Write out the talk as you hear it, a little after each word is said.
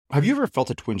Have you ever felt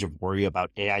a twinge of worry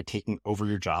about AI taking over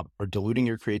your job or diluting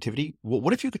your creativity? Well,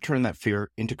 what if you could turn that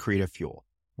fear into creative fuel?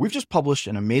 We've just published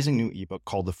an amazing new ebook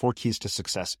called The 4 Keys to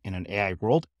Success in an AI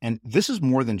World, and this is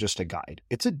more than just a guide.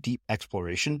 It's a deep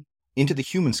exploration into the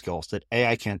human skills that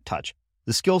AI can't touch,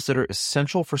 the skills that are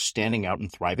essential for standing out and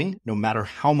thriving, no matter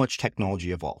how much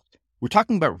technology evolves. We're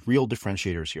talking about real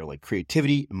differentiators here, like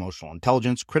creativity, emotional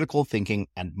intelligence, critical thinking,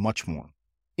 and much more.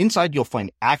 Inside, you'll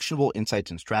find actionable insights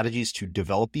and strategies to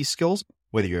develop these skills,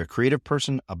 whether you're a creative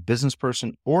person, a business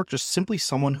person, or just simply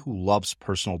someone who loves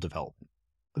personal development.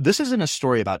 This isn't a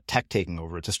story about tech taking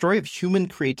over. It's a story of human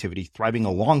creativity thriving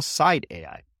alongside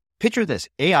AI. Picture this,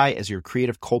 AI as your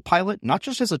creative co-pilot, not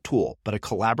just as a tool, but a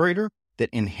collaborator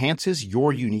that enhances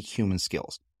your unique human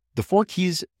skills. The 4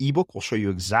 Keys ebook will show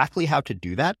you exactly how to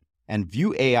do that and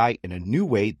view AI in a new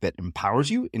way that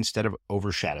empowers you instead of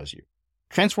overshadows you.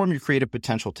 Transform your creative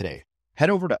potential today. Head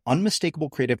over to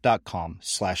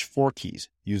unmistakablecreative.com/4keys.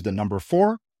 Use the number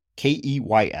 4,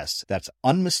 KEYS. That's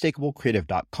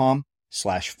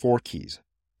unmistakablecreative.com/4keys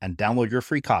and download your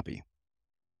free copy.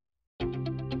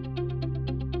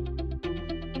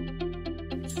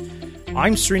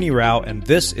 I'm Srini Rao, and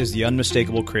this is the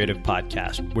Unmistakable Creative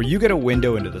Podcast, where you get a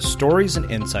window into the stories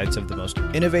and insights of the most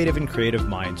innovative and creative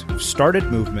minds who've started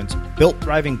movements, built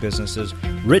thriving businesses,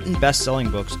 written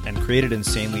best-selling books, and created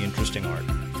insanely interesting art.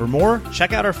 For more,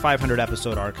 check out our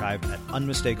 500-episode archive at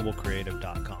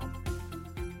unmistakablecreative.com.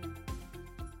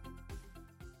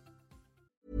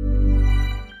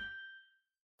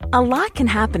 A lot can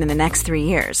happen in the next 3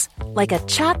 years. Like a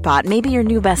chatbot may be your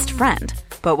new best friend.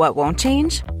 But what won't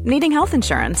change? Needing health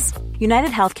insurance. United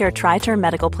Healthcare Tri-Term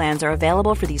Medical Plans are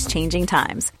available for these changing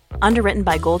times. Underwritten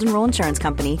by Golden Rule Insurance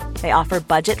Company, they offer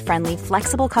budget-friendly,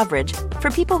 flexible coverage for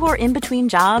people who are in between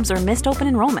jobs or missed open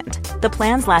enrollment. The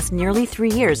plans last nearly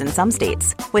 3 years in some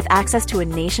states, with access to a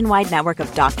nationwide network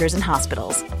of doctors and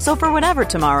hospitals. So for whatever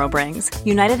tomorrow brings,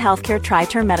 United Healthcare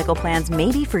Tri-Term Medical Plans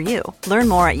may be for you. Learn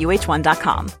more at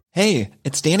uh1.com. Hey,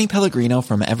 it's Danny Pellegrino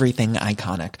from Everything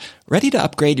Iconic. Ready to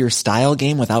upgrade your style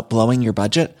game without blowing your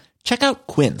budget? Check out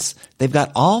Quince. They've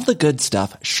got all the good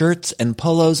stuff, shirts and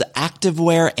polos,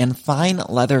 activewear, and fine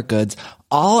leather goods,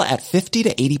 all at 50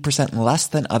 to 80% less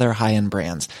than other high-end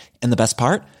brands. And the best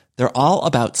part? They're all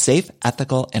about safe,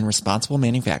 ethical, and responsible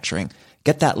manufacturing.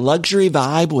 Get that luxury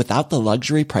vibe without the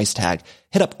luxury price tag.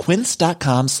 Hit up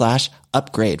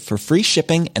quince.com/upgrade for free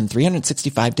shipping and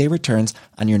 365-day returns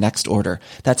on your next order.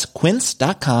 That's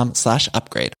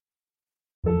quince.com/upgrade.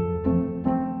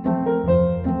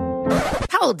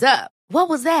 Hold up. What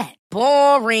was that?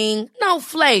 Boring. No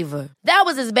flavor. That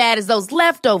was as bad as those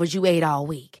leftovers you ate all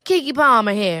week. Keke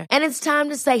Palmer here. And it's time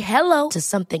to say hello to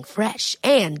something fresh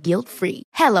and guilt-free.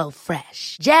 Hello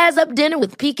Fresh. Jazz up dinner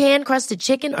with pecan-crusted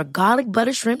chicken or garlic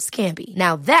butter shrimp scampi.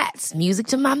 Now that's music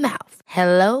to my mouth.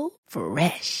 Hello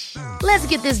Fresh. Let's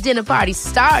get this dinner party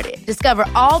started. Discover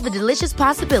all the delicious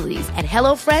possibilities at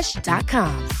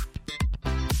HelloFresh.com.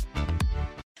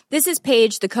 This is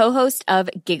Paige, the co-host of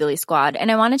Giggly Squad, and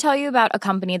I want to tell you about a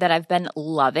company that I've been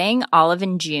loving, Olive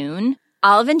 & June.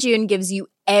 Olive & June gives you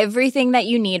everything that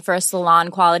you need for a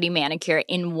salon-quality manicure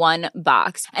in one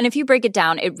box. And if you break it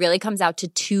down, it really comes out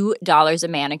to $2 a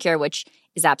manicure, which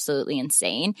is absolutely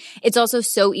insane. It's also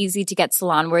so easy to get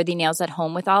salon-worthy nails at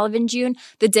home with Olive & June.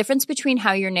 The difference between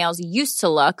how your nails used to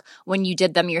look when you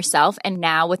did them yourself and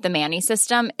now with the Mani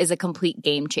system is a complete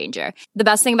game changer. The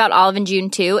best thing about Olive & June,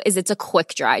 too, is it's a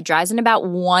quick dry. Dries in about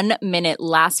 1 minute,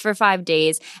 lasts for 5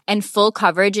 days, and full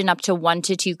coverage in up to 1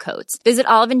 to 2 coats. Visit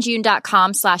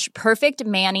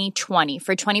oliveandjune.com/perfectmani20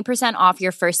 for 20% off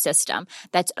your first system.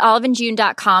 That's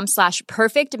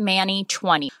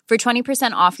oliveandjune.com/perfectmani20 for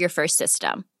 20% off your first system.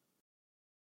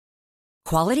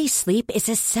 Quality sleep is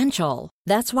essential.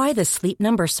 That's why the Sleep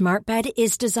Number Smart Bed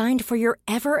is designed for your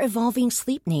ever-evolving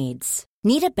sleep needs.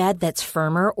 Need a bed that's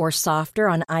firmer or softer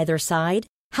on either side?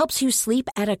 Helps you sleep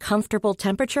at a comfortable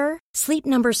temperature? Sleep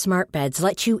Number Smart Beds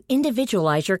let you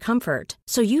individualize your comfort,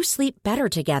 so you sleep better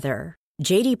together.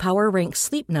 J.D. Power ranks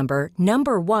Sleep Number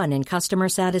number 1 in customer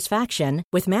satisfaction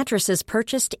with mattresses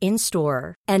purchased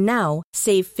in-store. And now,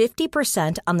 save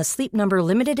 50% on the Sleep Number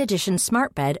Limited Edition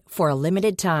Smart Bed for a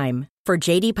limited time. For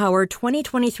J.D. Power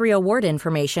 2023 award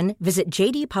information, visit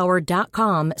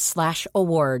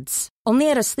jdpower.com/awards. Only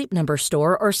at a Sleep Number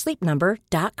store or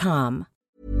sleepnumber.com.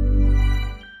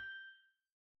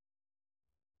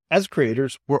 As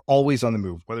creators, we're always on the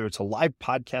move. Whether it's a live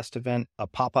podcast event, a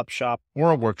pop-up shop, or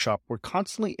a workshop, we're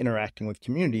constantly interacting with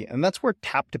community, and that's where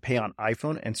Tap to Pay on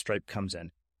iPhone and Stripe comes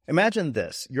in. Imagine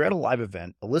this. You're at a live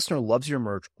event, a listener loves your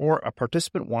merch, or a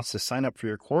participant wants to sign up for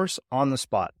your course on the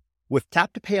spot. With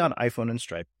Tap to Pay on iPhone and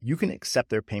Stripe, you can accept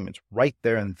their payments right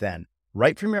there and then,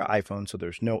 right from your iPhone, so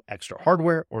there's no extra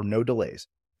hardware or no delays.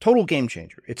 Total game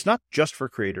changer. It's not just for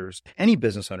creators. Any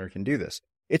business owner can do this.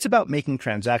 It's about making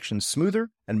transactions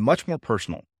smoother and much more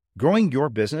personal, growing your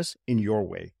business in your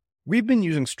way. We've been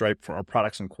using Stripe for our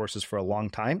products and courses for a long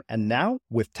time, and now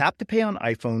with Tap to Pay on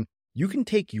iPhone, you can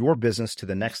take your business to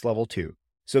the next level too.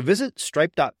 So visit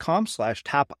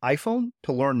stripe.com/tapiphone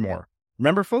to learn more.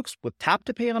 Remember, folks, with Tap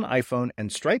to Pay on iPhone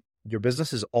and Stripe, your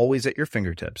business is always at your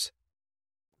fingertips.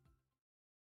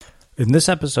 In this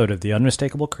episode of The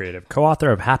Unmistakable Creative,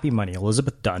 co-author of Happy Money,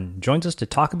 Elizabeth Dunn, joins us to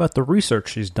talk about the research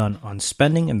she's done on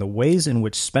spending and the ways in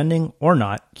which spending or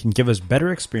not can give us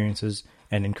better experiences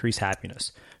and increase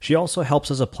happiness. She also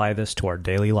helps us apply this to our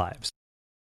daily lives.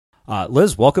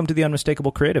 Liz, welcome to The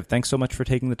Unmistakable Creative. Thanks so much for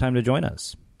taking the time to join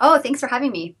us. Oh, thanks for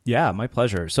having me. Yeah, my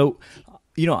pleasure. So,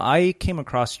 I came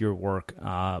across your work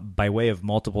by way of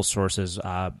multiple sources.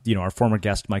 Our former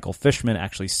guest, Michael Fishman,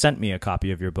 actually sent me a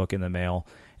copy of your book in the mail.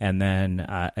 And then,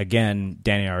 again,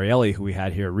 Danny Ariely, who we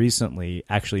had here recently,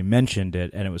 actually mentioned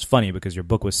it. And it was funny because your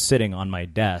book was sitting on my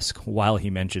desk while he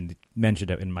mentioned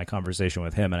it in my conversation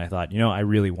with him. And I thought, I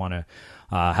really want to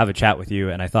have a chat with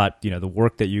you. And I thought, the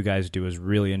work that you guys do is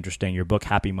really interesting. Your book,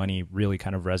 Happy Money, really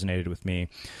kind of resonated with me.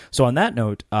 So on that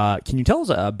note, can you tell us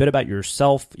a bit about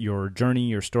yourself, your journey,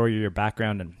 your story, your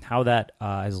background, and how that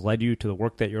has led you to the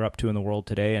work that you're up to in the world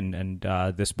today and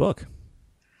this book?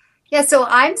 Yeah, so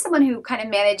I'm someone who kind of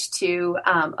managed to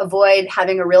avoid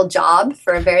having a real job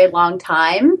for a very long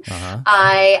time.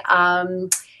 Uh-huh.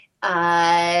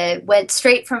 I went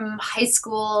straight from high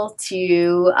school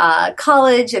to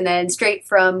college, and then straight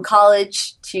from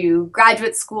college to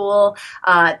graduate school.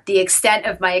 The extent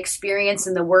of my experience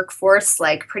in the workforce,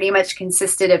 pretty much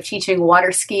consisted of teaching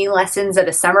water skiing lessons at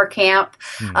a summer camp.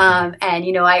 Mm-hmm.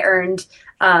 And I earned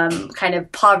kind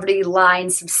of poverty line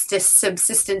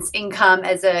subsistence income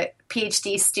as a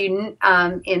PhD student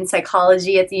in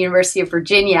psychology at the University of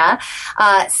Virginia.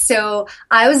 So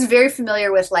I was very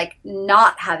familiar with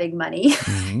not having money.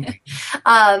 Mm-hmm.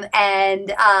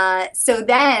 So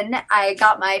then I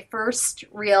got my first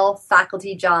real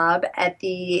faculty job at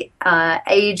the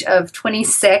age of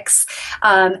 26.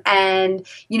 And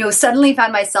suddenly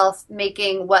found myself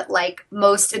making what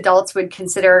most adults would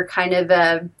consider kind of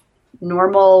a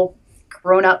normal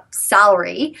grown-up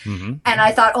salary. Mm-hmm. And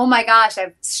I thought, oh my gosh,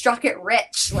 I've struck it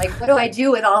rich. What do I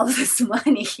do with all of this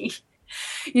money?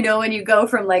 When you go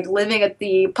from living at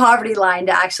the poverty line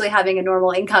to actually having a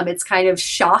normal income, it's kind of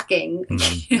shocking,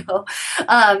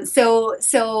 mm-hmm. So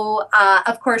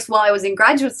of course, while I was in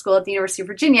graduate school at the University of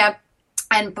Virginia,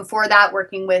 and before that,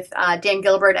 working with Dan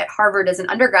Gilbert at Harvard as an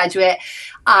undergraduate,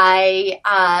 I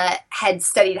had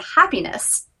studied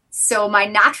happiness. So my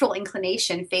natural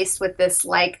inclination, faced with this,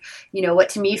 what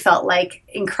to me felt like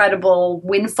incredible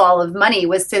windfall of money,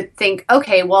 was to think,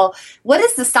 okay, well, what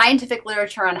does the scientific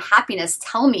literature on happiness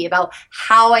tell me about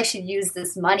how I should use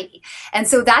this money? And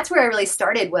so that's where I really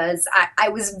started. Was I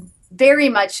was very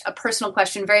much a personal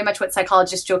question, very much what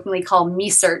psychologists jokingly call me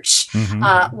search,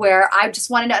 mm-hmm. Where I just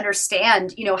wanted to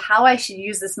understand, how I should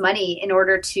use this money in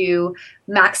order to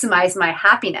maximize my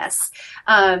happiness.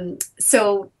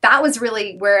 So that was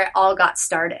really where it all got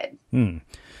started.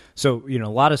 So, a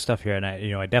lot of stuff here, and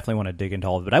I definitely want to dig into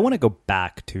all of it, but I want to go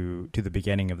back to the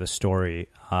beginning of the story.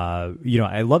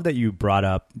 I love that you brought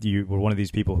up, you were one of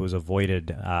these people who's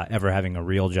avoided ever having a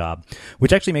real job,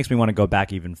 which actually makes me want to go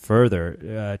back even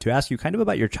further to ask you kind of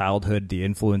about your childhood, the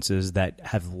influences that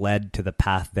have led to the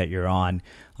path that you're on,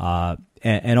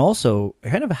 and also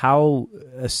kind of how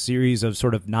a series of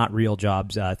sort of not real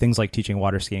jobs, things like teaching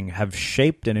water skiing, have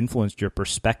shaped and influenced your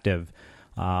perspective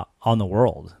on the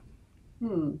world.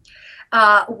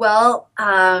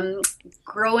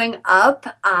 Growing up,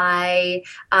 I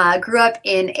grew up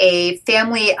in a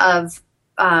family of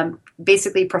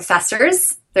basically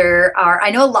professors.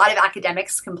 I know a lot of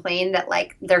academics complain that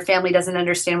their family doesn't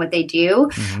understand what they do.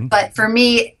 Mm-hmm. But for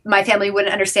me, my family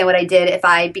wouldn't understand what I did if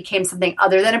I became something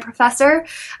other than a professor.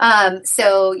 I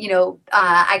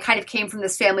kind of came from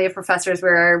this family of professors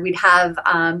where we'd have,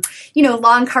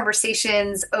 long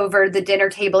conversations over the dinner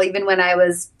table, even when I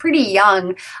was pretty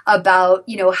young, about,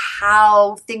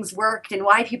 how things worked and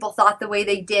why people thought the way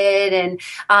they did and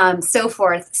so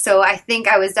forth. So I think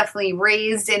I was definitely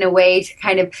raised in a way to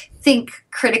kind of think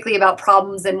critically about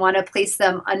problems and want to place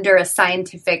them under a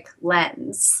scientific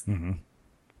lens. Mm-hmm.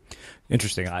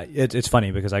 Interesting. It's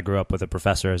funny because I grew up with a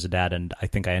professor as a dad, and I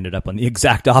think I ended up on the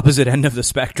exact opposite end of the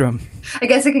spectrum. I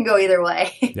guess it can go either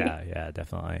way. Yeah,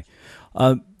 definitely.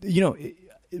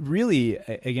 really,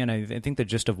 again, I think the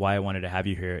gist of why I wanted to have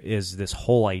you here is this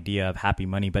whole idea of happy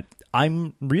money. But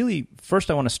I'm really,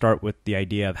 first I want to start with the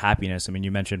idea of happiness. I mean,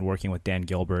 you mentioned working with Dan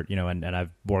Gilbert, and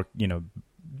I've worked,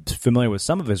 familiar with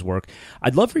some of his work.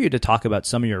 I'd love for you to talk about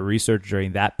some of your research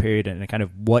during that period and kind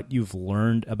of what you've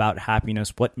learned about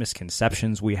happiness, what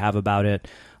misconceptions we have about it,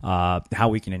 how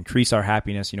we can increase our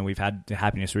happiness. We've had the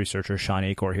happiness researcher Sean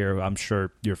Acor here, who I'm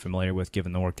sure you're familiar with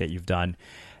given the work that you've done.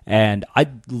 And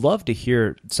I'd love to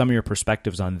hear some of your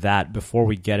perspectives on that before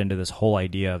we get into this whole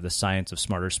idea of the science of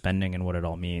smarter spending and what it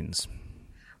all means.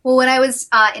 Well, when I was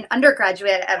an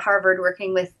undergraduate at Harvard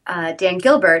working with Dan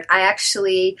Gilbert, I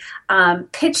actually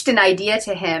pitched an idea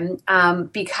to him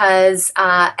because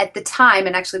at the time,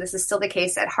 and actually this is still the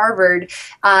case at Harvard,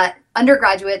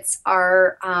 undergraduates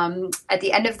are, at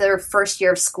the end of their first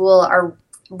year of school, are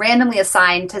randomly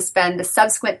assigned to spend the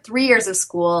subsequent 3 years of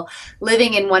school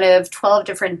living in one of 12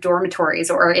 different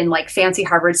dormitories, or in like fancy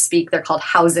Harvard speak, they're called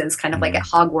houses, kind of like at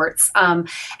Hogwarts.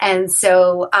 And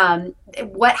so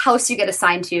what house you get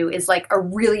assigned to is like a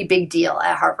really big deal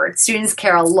at Harvard. Students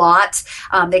care a lot.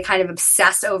 They kind of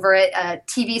obsess over it. A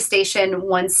TV station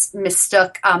once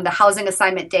mistook the housing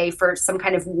assignment day for some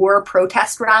kind of war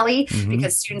protest rally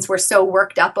because students were so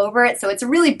worked up over it. So it's a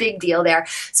really big deal there.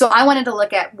 So I wanted to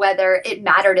look at whether it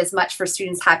mattered as much for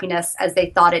students' happiness as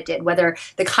they thought it did, whether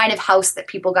the kind of house that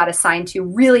people got assigned to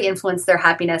really influenced their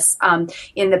happiness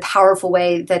in the powerful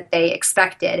way that they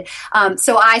expected.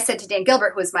 So I said to Dan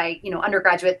Gilbert, who was my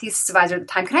undergraduate thesis advisor at the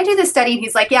time, can I do this study? And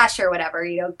he's like, yeah, sure, whatever,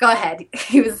 go ahead.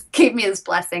 He gave me his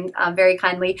blessing very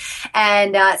kindly.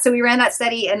 And so we ran that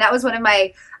study, and that was one of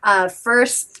my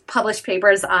first published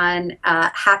papers on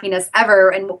happiness ever.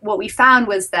 And what we found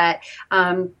was that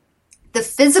the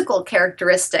physical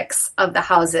characteristics of the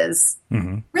houses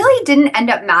really didn't end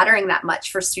up mattering that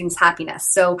much for students' happiness.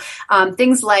 So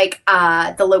things like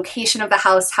the location of the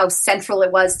house, how central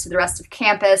it was to the rest of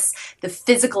campus, the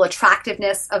physical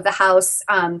attractiveness of the house,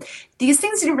 these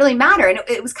things didn't really matter. And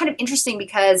it was kind of interesting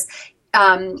because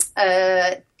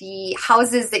the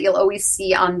houses that you'll always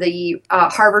see on the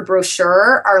Harvard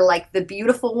brochure are like the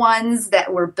beautiful ones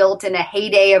that were built in a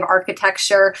heyday of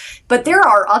architecture. But there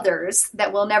are others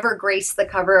that will never grace the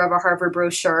cover of a Harvard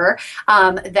brochure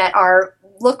that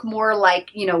look more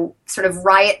like, sort of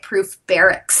riot-proof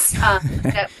barracks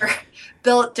that were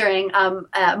built during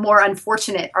a more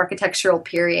unfortunate architectural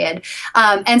period.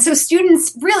 And so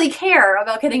students really care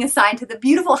about getting assigned to the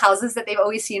beautiful houses that they've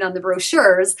always seen on the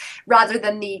brochures rather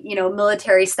than the,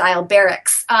 military-style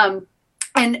barracks.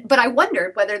 But I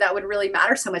wondered whether that would really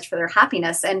matter so much for their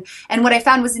happiness. And what I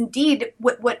found was indeed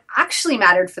what actually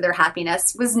mattered for their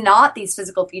happiness was not these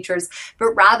physical features, but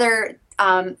rather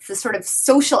the sort of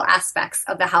social aspects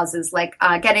of the houses, like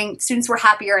students were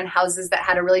happier in houses that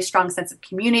had a really strong sense of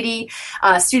community.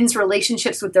 Students'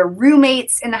 relationships with their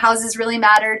roommates in the houses really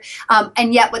mattered.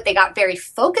 And yet what they got very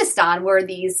focused on were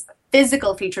these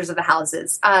physical features of the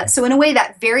houses. So in a way,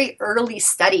 that very early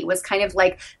study was kind of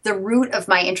like the root of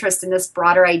my interest in this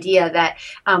broader idea that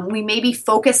we maybe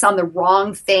focus on the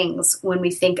wrong things when we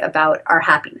think about our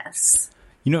happiness.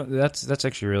 That's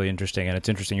actually really interesting. And it's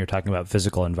interesting you're talking about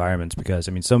physical environments because,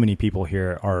 so many people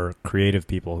here are creative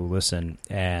people who listen.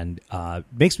 And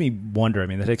makes me wonder,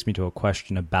 that takes me to a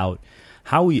question about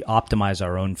how we optimize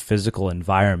our own physical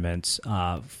environments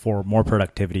for more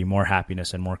productivity, more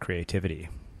happiness, and more creativity.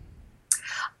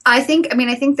 I think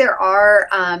there are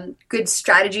good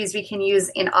strategies we can use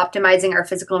in optimizing our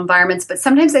physical environments, but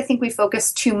sometimes I think we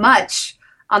focus too much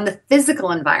on the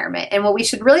physical environment. And what we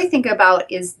should really think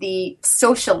about is the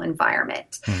social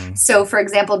environment. So, for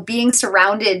example, being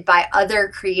surrounded by other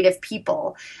creative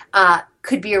people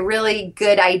could be a really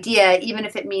good idea, even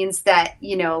if it means that,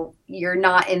 you're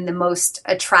not in the most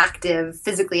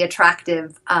physically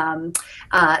attractive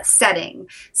setting.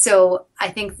 So I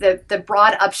think the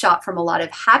broad upshot from a lot of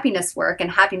happiness work,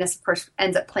 and happiness, of course,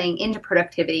 ends up playing into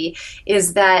productivity,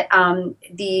 is that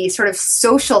the sort of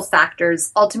social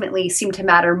factors ultimately seem to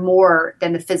matter more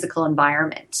than the physical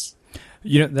environment.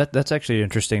 That's actually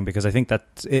interesting because I think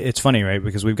it's funny, right?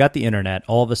 Because we've got the internet.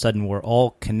 All of a sudden, we're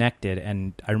all connected.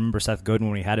 And I remember Seth Godin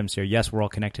when we had him here. Yes, we're all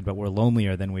connected, but we're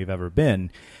lonelier than we've ever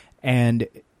been. And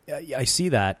I see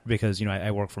that because,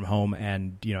 I work from home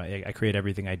and, I create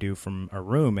everything I do from a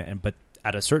room. But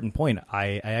at a certain point,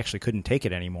 I actually couldn't take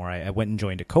it anymore. I went and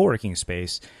joined a co-working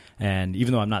space. And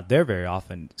even though I'm not there very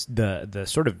often, the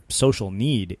sort of social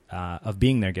need of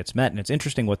being there gets met. And it's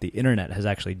interesting what the internet has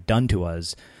actually done to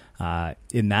us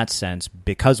in that sense,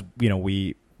 because,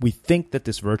 we think that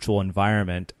this virtual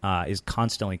environment is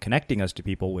constantly connecting us to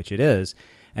people, which it is.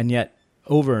 And yet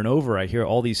over and over, I hear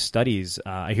all these studies.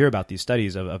 I hear about these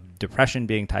studies of depression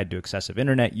being tied to excessive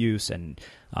internet use, and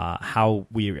how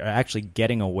we are actually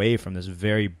getting away from this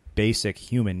very basic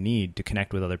human need to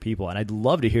connect with other people. And I'd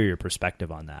love to hear your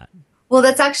perspective on that. Well,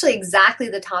 that's actually exactly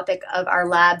the topic of our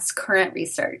lab's current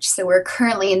research. So we're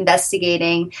currently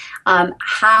investigating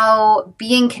how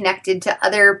being connected to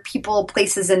other people,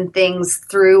 places, and things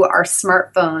through our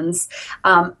smartphones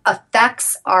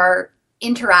affects our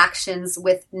interactions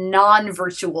with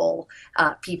non-virtual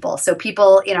people. So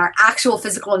people in our actual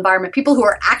physical environment, people who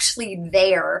are actually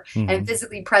there and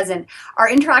physically present, our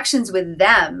interactions with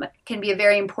them can be a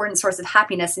very important source of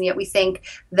happiness. And yet we think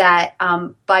that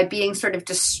by being sort of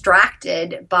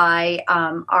distracted by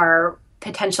our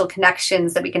potential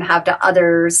connections that we can have to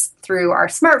others through our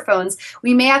smartphones,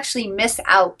 we may actually miss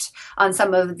out on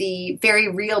some of the very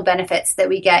real benefits that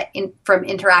we get from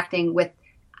interacting with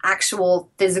actual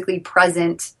physically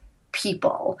present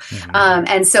people.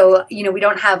 And so, we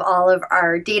don't have all of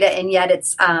our data in yet.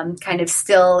 It's kind of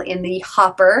still in the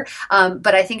hopper.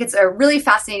 But I think it's a really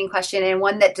fascinating question, and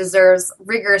one that deserves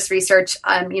rigorous research.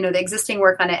 The existing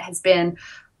work on it has been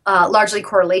largely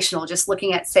correlational, just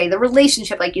looking at, say, the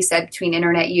relationship, like you said, between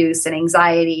internet use and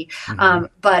anxiety.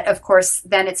 But of course,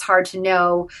 then it's hard to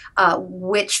know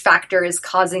which factor is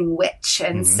causing which.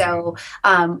 And so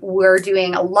we're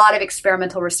doing a lot of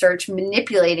experimental research,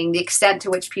 manipulating the extent to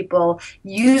which people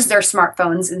use their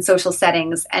smartphones in social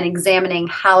settings and examining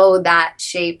how that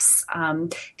shapes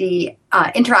the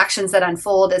interactions that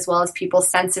unfold, as well as people's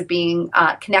sense of being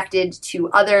connected to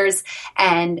others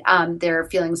and their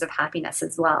feelings of happiness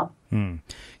as well. Can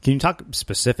you talk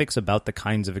specifics about the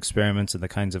kinds of experiments and the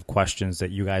kinds of questions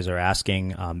that you guys are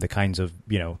asking, the kinds of,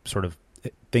 sort of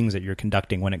things that you're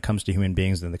conducting when it comes to human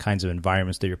beings, and the kinds of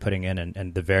environments that you're putting in,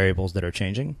 and the variables that are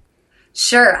changing?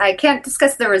 Sure. I can't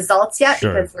discuss the results yet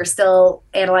because we're still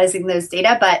analyzing those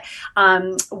data, but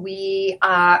we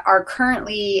are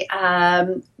currently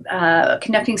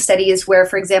conducting studies where,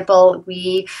 for example,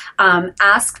 we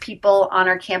ask people on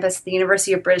our campus at the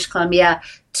University of British Columbia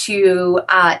to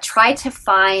try to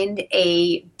find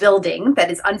a building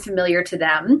that is unfamiliar to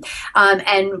them.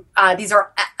 And these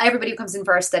are, everybody who comes in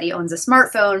for our study owns a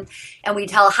smartphone, and we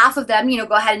tell half of them,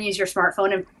 go ahead and use your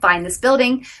smartphone and find this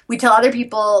building. We tell other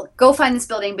people, go find this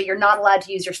building, but you're not allowed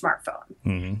to use your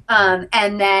smartphone.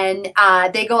 And then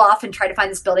they go off and try to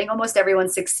find this building. Almost everyone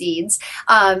succeeds.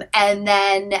 And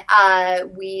then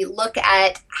we look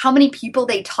at how many people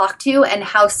they talk to and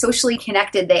how socially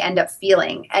connected they end up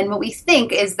feeling. And what we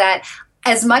think is that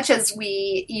as much as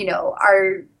we,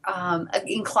 are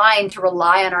inclined to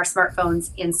rely on our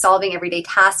smartphones in solving everyday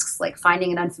tasks like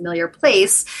finding an unfamiliar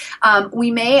place,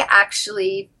 we may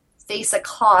actually face a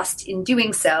cost in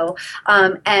doing so.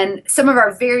 And some of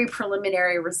our very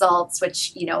preliminary results,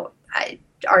 which,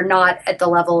 are not at the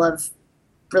level of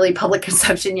really public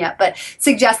consumption yet, but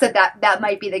suggest that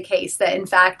might be the case, that in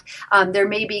fact there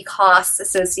may be costs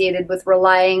associated with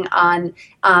relying on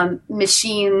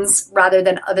machines rather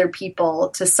than other people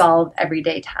to solve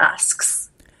everyday tasks.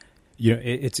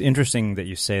 It's interesting that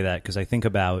you say that, because I think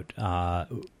about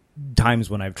times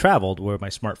when I've traveled where my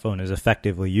smartphone is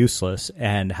effectively useless,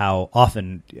 and how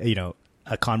often,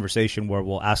 a conversation where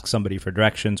we'll ask somebody for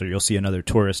directions, or you'll see another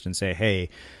tourist and say, hey,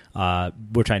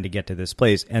 we're trying to get to this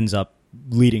place, ends up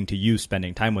leading to you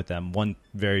spending time with them. One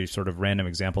very sort of random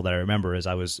example that I remember is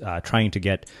I was trying to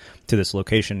get to this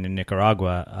location in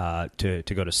Nicaragua to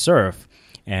go to surf,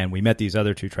 and we met these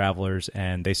other two travelers,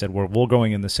 and they said, we're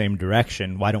going in the same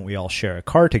direction. Why don't we all share a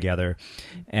car together?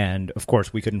 And of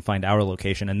course, we couldn't find our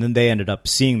location, and then they ended up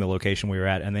seeing the location we were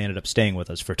at, and they ended up staying with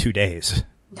us for 2 days.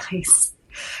 Nice.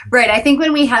 Right. I think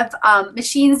when we have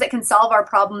machines that can solve our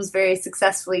problems very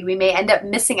successfully, we may end up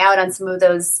missing out on some of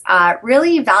those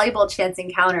really valuable chance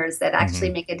encounters that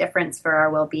actually make a difference for our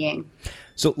well-being.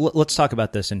 So let's talk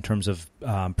about this in terms of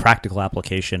practical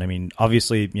application. I mean,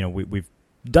 obviously, we've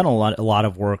done a lot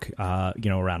of work,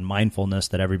 around mindfulness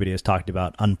that everybody has talked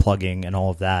about, unplugging and all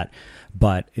of that.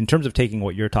 But in terms of taking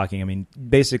what you're talking, I mean,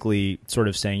 basically sort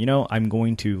of saying, I'm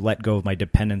going to let go of my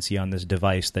dependency on this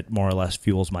device that more or less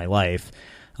fuels my life.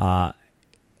 How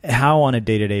on a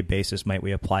day-to-day basis might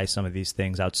we apply some of these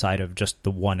things outside of just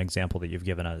the one example that you've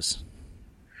given us?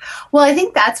 Well, I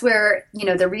think that's where,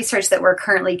 the research that we're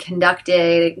currently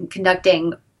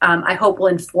conducting, I hope will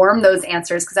inform those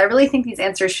answers, because I really think these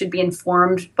answers should be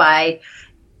informed by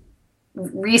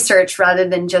research rather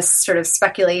than just sort of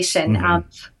speculation.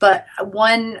 But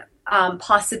one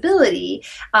possibility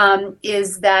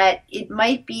is that it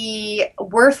might be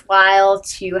worthwhile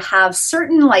to have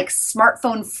certain like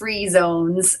smartphone free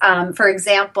zones. For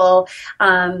example,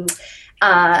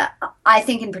 I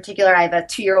think in particular, I have a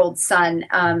 2-year-old son,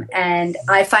 and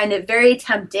I find it very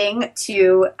tempting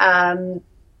to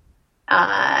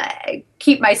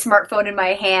keep my smartphone in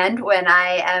my hand when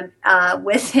I am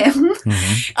with him.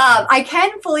 Mm-hmm. I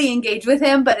can fully engage with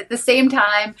him, but at the same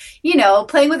time,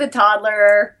 playing with a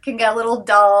toddler can get a little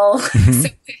dull. Mm-hmm. So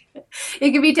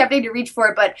it can be tempting to reach for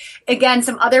it. But again,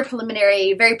 some other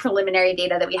very preliminary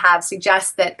data that we have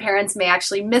suggests that parents may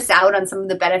actually miss out on some of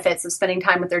the benefits of spending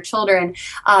time with their children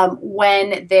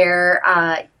when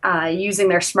they're using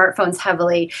their smartphones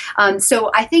heavily.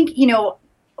 So I think,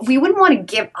 we wouldn't want to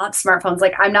give up smartphones.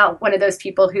 Like, I'm not one of those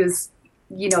people who's,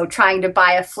 trying to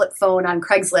buy a flip phone on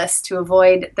Craigslist to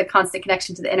avoid the constant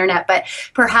connection to the internet. But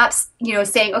perhaps,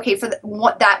 saying, okay, for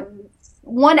that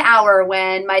 1 hour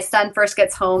when my son first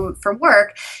gets home from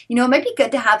work, it might be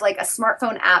good to have like a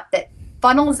smartphone app that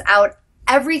funnels out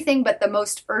everything but the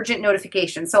most urgent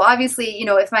notification. So obviously,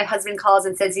 if my husband calls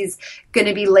and says he's going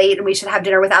to be late and we should have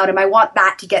dinner without him, I want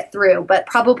that to get through. But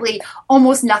probably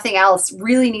almost nothing else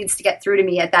really needs to get through to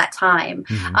me at that time.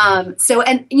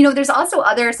 Mm-hmm. There's also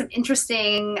some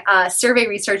interesting survey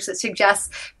research that suggests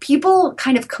people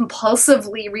kind of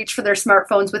compulsively reach for their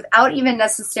smartphones without even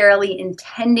necessarily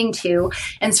intending to,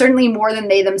 and certainly more than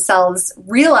they themselves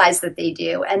realize that they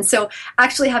do. And so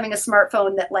actually having a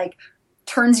smartphone that like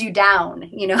turns you down,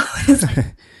 it's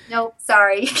like, nope,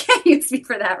 sorry, you can't use me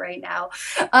for that right now.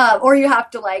 Or you have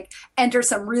to like enter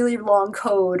some really long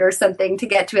code or something to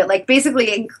get to it. Like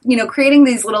basically, creating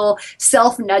these little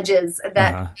self nudges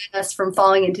that prevent us from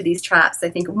falling into these traps, I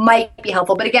think might be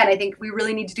helpful. But again, I think we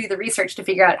really need to do the research to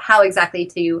figure out how exactly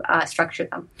to structure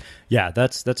them. Yeah,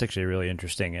 that's actually really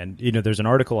interesting. And, there's an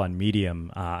article on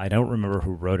Medium. I don't remember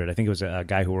who wrote it. I think it was a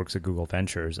guy who works at Google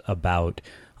Ventures about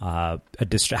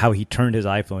how he turned his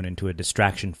iPhone into a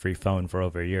distraction-free phone for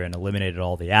over a year and eliminated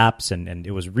all the apps. And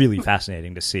it was really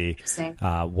fascinating to see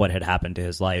what had happened to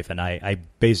his life. And I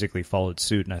basically followed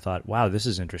suit and I thought, wow, this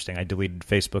is interesting. I deleted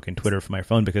Facebook and Twitter from my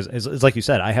phone because it's like you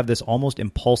said, I have this almost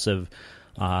impulsive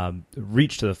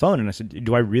reach to the phone. And I said,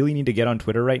 do I really need to get on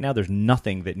Twitter right now? There's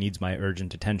nothing that needs my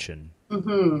urgent attention.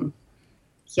 Mm-hmm.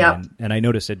 Yeah. And I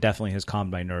noticed it definitely has calmed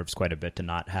my nerves quite a bit to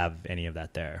not have any of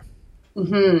that there.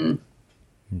 Mm-hmm.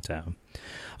 So,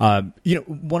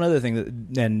 one other thing that,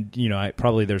 and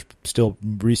probably there's still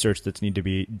research that's need to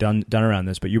be done around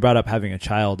this, but you brought up having a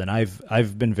child, and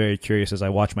I've been very curious as I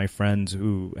watch my friends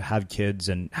who have kids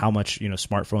and how much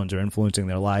smartphones are influencing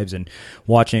their lives, and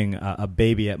watching a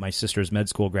baby at my sister's med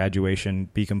school graduation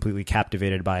be completely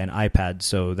captivated by an iPad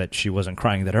so that she wasn't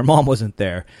crying that her mom wasn't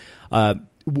there.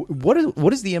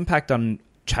 What is the impact on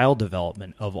child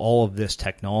development of all of this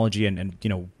technology, and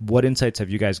what insights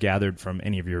have you guys gathered from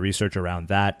any of your research around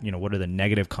that? What are the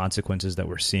negative consequences that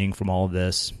we're seeing from all of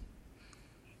this?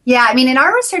 Yeah, I mean, in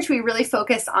our research, we really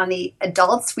focus on the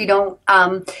adults. We don't,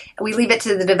 we leave it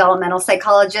to the developmental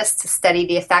psychologists to study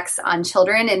the effects on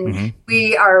children. And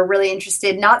we are really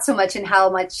interested not so much in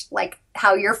how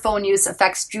your phone use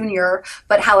affects Junior,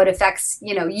 but how it affects,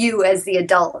 you as the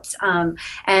adult.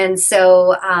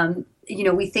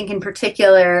 We think in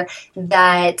particular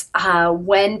that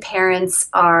when parents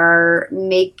are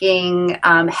making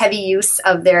heavy use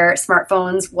of their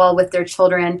smartphones while with their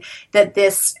children, that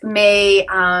this may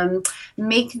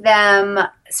make them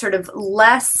sort of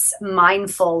less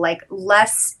mindful, like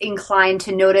less inclined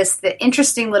to notice the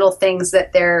interesting little things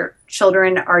that their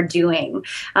children are doing.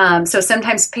 So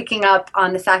sometimes picking up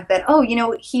on the fact that,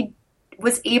 he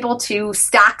was able to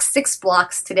stack 6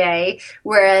 blocks today,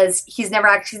 whereas he's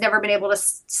never been able to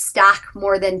stack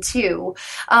more than 2.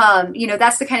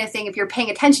 That's the kind of thing, if you're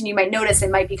paying attention, you might notice it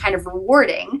might be kind of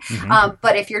rewarding.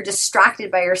 But if you're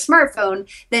distracted by your smartphone,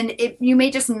 then you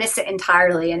may just miss it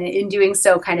entirely. And in doing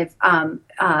so, kind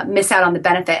of miss out on the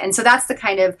benefit. And so that's the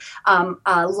kind of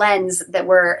lens that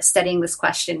we're studying this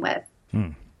question with.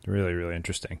 Really, really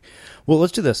interesting. Well,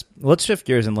 let's do this. Let's shift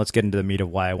gears and let's get into the meat of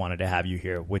why I wanted to have you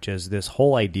here, which is this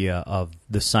whole idea of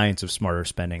the science of smarter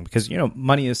spending. Because,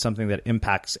 money is something that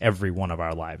impacts every one of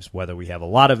our lives, whether we have a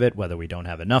lot of it, whether we don't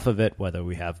have enough of it, whether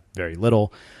we have very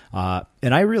little. And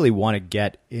I really want to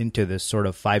get into this sort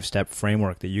of 5-step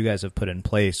framework that you guys have put in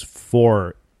place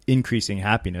for increasing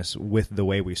happiness with the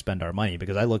way we spend our money,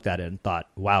 because I looked at it and thought,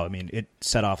 wow, I mean, it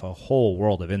set off a whole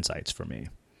world of insights for me.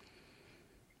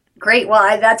 Great.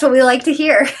 Well, that's what we like to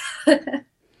hear.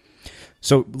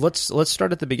 So let's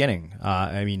start at the beginning.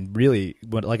 Really,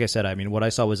 like I said, what I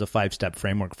saw was a 5-step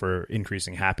framework for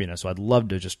increasing happiness. So I'd love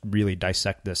to just really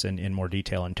dissect this in more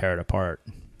detail and tear it apart.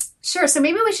 Sure. So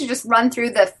maybe we should just run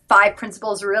through the 5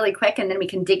 principles really quick, and then we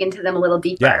can dig into them a little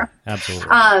deeper. Yeah, absolutely.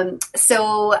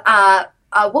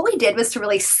 What we did was to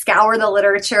really scour the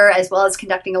literature, as well as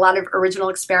conducting a lot of original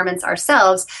experiments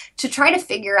ourselves, to try to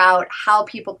figure out how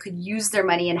people could use their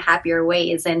money in happier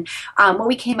ways. And what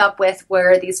we came up with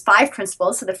were these 5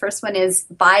 principles. So the first one is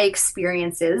buy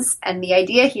experiences. And the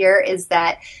idea here is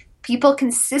that people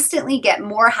consistently get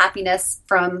more happiness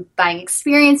from buying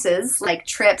experiences like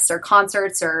trips or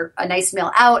concerts or a nice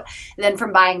meal out than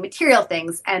from buying material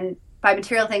things. And by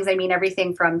material things, I mean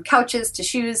everything from couches to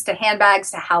shoes to handbags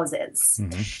to houses.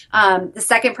 Mm-hmm. The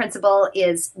second principle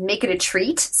is make it a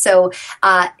treat. So,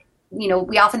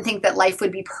 we often think that life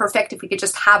would be perfect if we could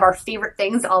just have our favorite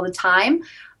things all the time.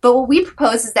 But what we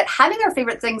propose is that having our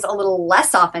favorite things a little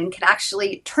less often can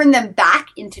actually turn them back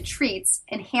into treats,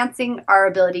 enhancing our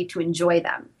ability to enjoy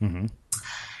them. Mm-hmm.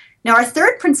 Now, our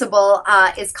third principle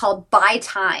is called buy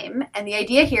time. And the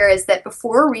idea here is that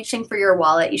before reaching for your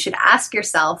wallet, you should ask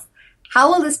yourself, how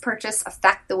will this purchase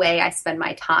affect the way I spend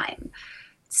my time?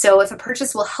 So if a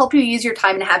purchase will help you use your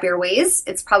time in happier ways,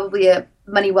 it's probably a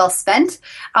money well spent.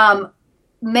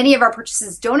 Many of our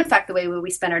purchases don't affect the way we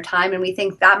spend our time, and we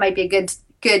think that might be a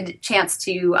good chance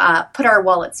to put our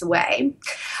wallets away.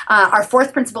 Our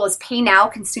fourth principle is pay now,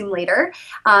 consume later.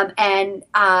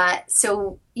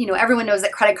 So everyone knows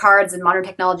that credit cards and modern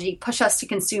technology push us to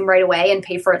consume right away and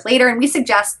pay for it later. And we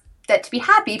suggest that to be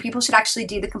happy, people should actually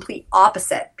do the complete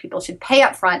opposite. People should pay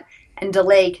up front and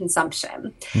delay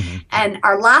consumption. Mm-hmm. And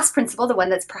our last principle, the one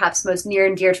that's perhaps most near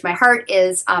and dear to my heart,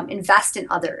 is invest in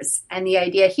others. And the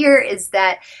idea here is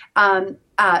that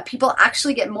people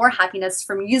actually get more happiness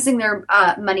from using their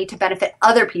money to benefit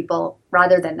other people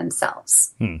rather than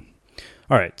themselves. All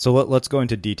right. So let's go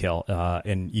into detail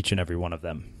in each and every one of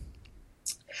them.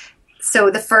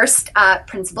 So the first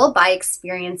principle, buy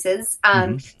experiences.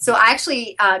 So I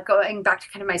actually, going back to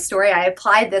kind of my story, I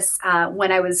applied this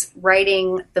when I was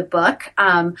writing the book.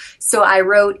 So I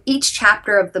wrote each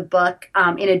chapter of the book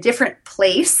in a different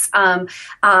place. I'm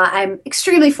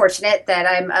extremely fortunate that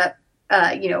I'm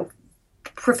a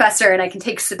professor and I can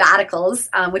take sabbaticals,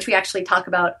 which we actually talk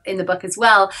about in the book as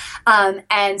well.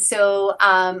 And so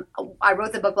I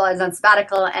wrote the book while I was on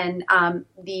sabbatical, and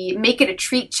the Make It a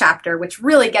Treat chapter, which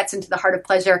really gets into the heart of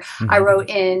pleasure, I wrote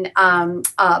in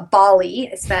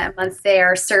Bali. I spent a month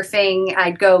there surfing.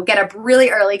 I'd go get up really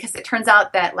early because it turns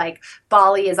out that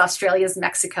Bali is Australia's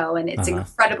Mexico, and it's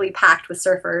incredibly packed with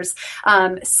surfers.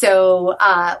 So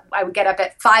I would get up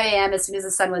at 5 a.m. as soon as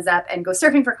the sun was up and go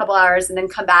surfing for a couple hours and then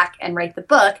come back and write the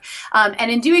book.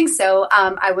 And in doing so,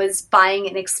 I was buying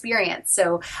an experience.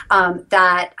 So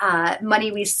that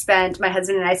money we spent, my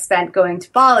husband and I spent going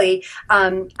to Bali,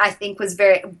 I think was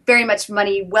very, very much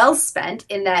money well spent,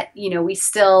 in that, we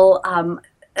still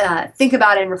think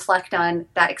about and reflect on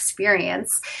that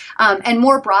experience. And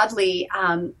more broadly,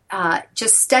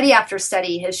 just study after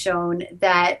study has shown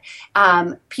that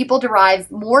people derive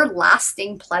more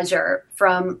lasting pleasure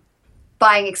from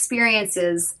buying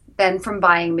experiences than from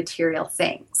buying material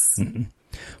things. Mm-hmm.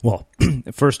 Well,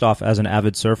 first off, as an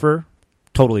avid surfer,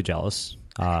 totally jealous.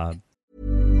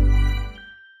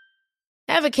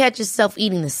 Ever catch yourself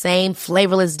eating the same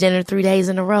flavorless dinner 3 days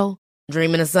in a row?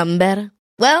 Dreaming of something better?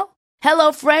 Well,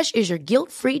 HelloFresh is your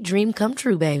guilt-free dream come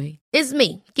true, baby. It's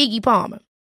me, Keke Palmer.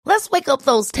 Let's wake up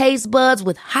those taste buds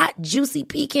with hot, juicy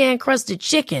pecan-crusted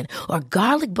chicken or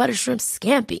garlic butter shrimp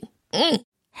scampi.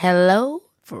 Hello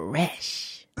Fresh.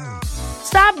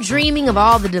 Stop dreaming of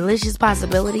all the delicious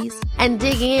possibilities and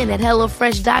dig in at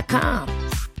HelloFresh.com.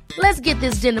 Let's get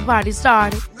this dinner party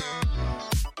started.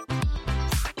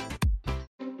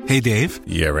 Hey, Dave.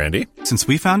 Yeah, Randy. Since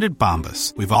we founded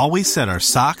Bombas, we've always said our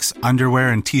socks, underwear,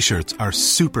 and T-shirts are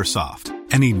super soft.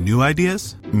 Any new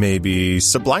ideas? Maybe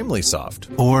sublimely soft.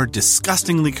 Or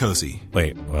disgustingly cozy.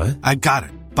 Wait, what? I got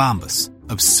it. Bombas.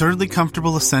 Absurdly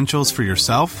comfortable essentials for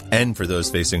yourself and for those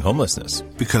facing homelessness.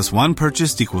 Because one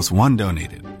purchased equals one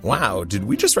donated. Wow, did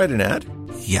we just write an ad?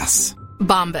 Yes.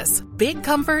 Bombas. Big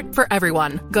comfort for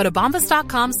everyone. Go to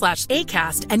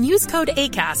bombas.com/ACAST and use code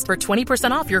ACAST for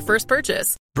 20% off your first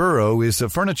purchase. Burrow is a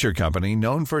furniture company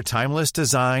known for timeless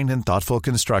design and thoughtful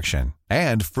construction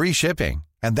and free shipping.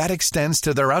 And that extends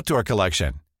to their outdoor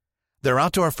collection. Their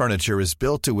outdoor furniture is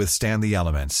built to withstand the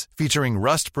elements, featuring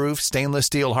rust-proof stainless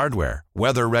steel hardware,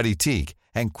 weather-ready teak,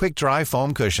 and quick-dry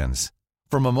foam cushions.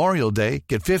 For Memorial Day,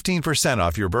 get 15%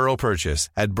 off your Burrow purchase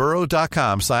at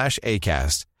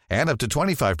burrow.com/ACAST and up to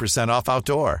 25% off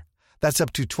outdoor. That's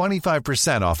up to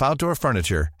 25% off outdoor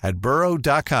furniture at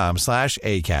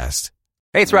burrow.com/ACAST.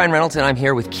 Hey, it's Ryan Reynolds, and I'm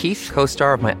here with Keith,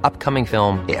 co-star of my upcoming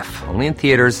film, If, only in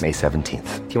theaters May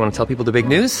 17th. Do you want to tell people the big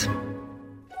news?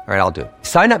 All right, I'll do it.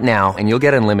 Sign up now and you'll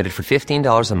get unlimited for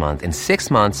 $15 a month and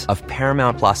 6 months of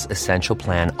Paramount Plus Essential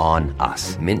Plan on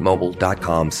us.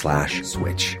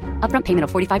 MintMobile.com/switch. Upfront payment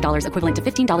of $45 equivalent to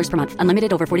 $15 per month.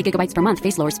 Unlimited over 40 gigabytes per month.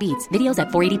 Face lower speeds. Videos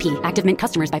at 480p. Active Mint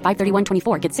customers by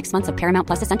 531.24 get 6 months of Paramount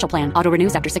Plus Essential Plan. Auto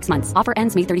renews after 6 months. Offer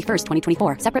ends May 31st,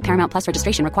 2024. Separate Paramount Plus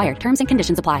registration required. Terms and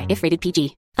conditions apply if rated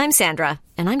PG. I'm Sandra,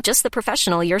 and I'm just the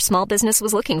professional your small business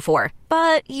was looking for.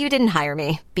 But you didn't hire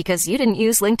me because you didn't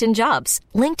use LinkedIn Jobs.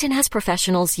 LinkedIn has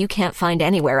professionals you can't find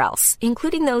anywhere else,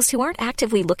 including those who aren't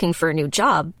actively looking for a new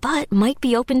job, but might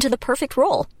be open to the perfect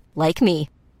role, like me.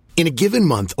 In a given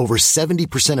month, over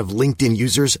 70% of LinkedIn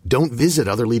users don't visit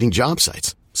other leading job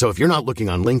sites. So if you're not looking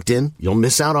on LinkedIn, you'll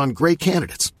miss out on great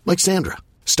candidates like Sandra.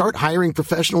 Start hiring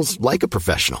professionals like a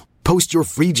professional. Post your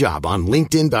free job on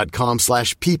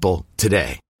linkedin.com/people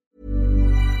today.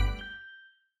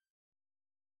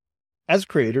 As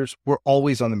creators, we're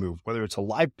always on the move. Whether it's a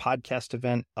live podcast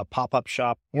event, a pop-up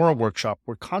shop, or a workshop,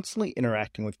 we're constantly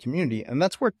interacting with community, and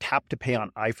that's where Tap to Pay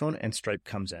on iPhone and Stripe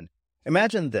comes in.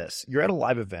 Imagine this. You're at a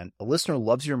live event, a listener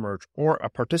loves your merch, or a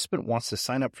participant wants to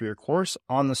sign up for your course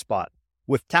on the spot.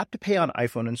 With Tap to Pay on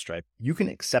iPhone and Stripe, you can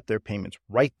accept their payments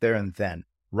right there and then,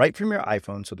 right from your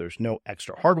iPhone, so there's no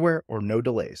extra hardware or no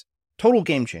delays. Total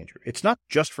game changer. It's not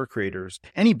just for creators.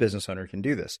 Any business owner can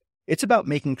do this. It's about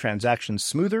making transactions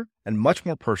smoother and much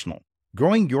more personal,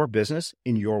 growing your business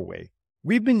in your way.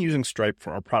 We've been using Stripe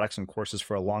for our products and courses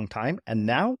for a long time, and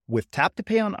now with Tap to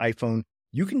Pay on iPhone,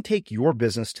 you can take your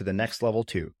business to the next level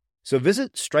too. So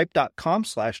visit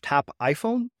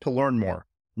stripe.com/tapiphone to learn more.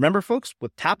 Remember, folks,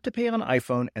 with Tap to Pay on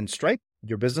iPhone and Stripe,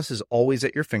 your business is always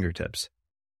at your fingertips.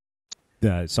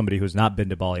 Somebody who's not been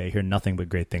to Bali, I hear nothing but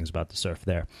great things about the surf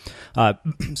there.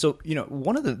 So,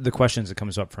 one of the questions that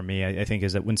comes up for me, I think,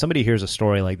 is that when somebody hears a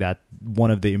story like that,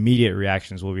 one of the immediate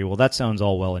reactions will be, well, that sounds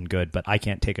all well and good, but I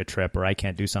can't take a trip or I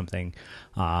can't do something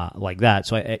like that.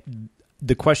 So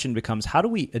the question becomes, how do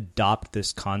we adopt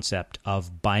this concept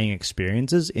of buying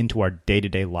experiences into our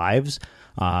day-to-day lives,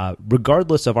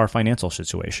 regardless of our financial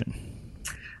situation?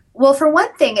 Well, for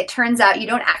one thing, it turns out you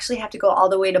don't actually have to go all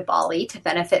the way to Bali to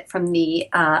benefit from the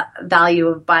value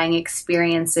of buying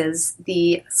experiences.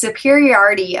 The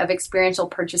superiority of experiential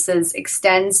purchases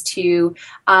extends to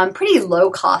pretty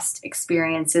low-cost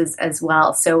experiences as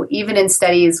well. So even in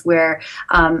studies where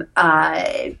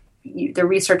the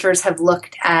researchers have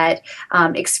looked at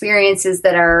experiences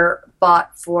that are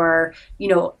bought for,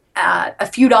 a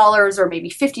few dollars or maybe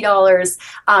 $50,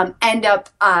 end up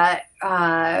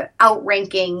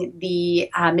outranking the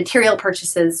material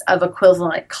purchases of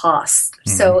equivalent cost.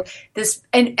 Mm-hmm. So this,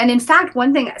 and in fact,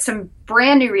 one thing, some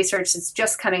brand new research that's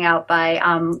just coming out by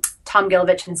Tom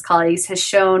Gilovich and his colleagues has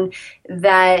shown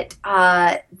that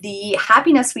the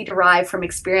happiness we derive from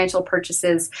experiential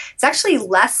purchases is actually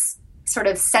less sort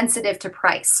of sensitive to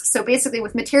price. So basically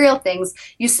with material things,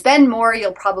 you spend more,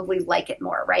 you'll probably like it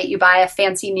more, right? You buy a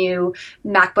fancy new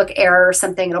MacBook Air or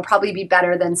something, it'll probably be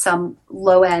better than some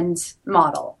low-end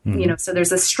model. Mm-hmm. So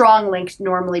there's a strong link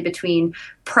normally between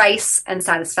price and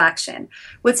satisfaction.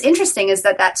 What's interesting is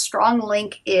that strong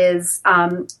link is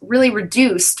really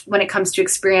reduced when it comes to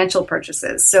experiential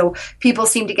purchases. So people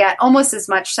seem to get almost as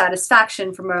much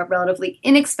satisfaction from a relatively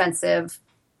inexpensive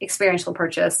experiential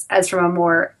purchase as from a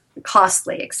more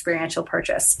costly experiential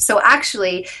purchase. So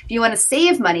actually, if you want to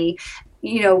save money,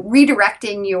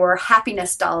 redirecting your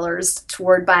happiness dollars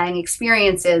toward buying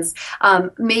experiences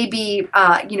may be,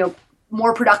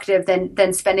 more productive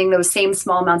than spending those same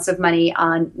small amounts of money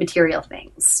on material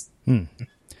things.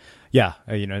 Yeah,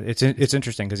 it's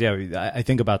interesting because, I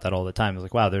think about that all the time. It's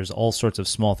like, wow, there's all sorts of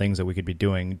small things that we could be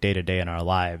doing day to day in our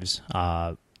lives.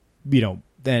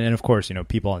 And of course,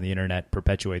 people on the internet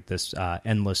perpetuate this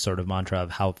endless sort of mantra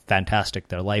of how fantastic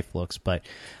their life looks. But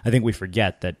I think we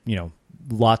forget that,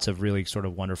 lots of really sort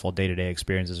of wonderful day-to-day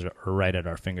experiences are right at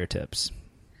our fingertips.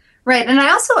 Right. And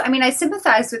I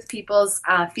sympathize with people's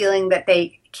feeling that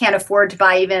they can't afford to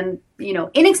buy even,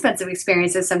 inexpensive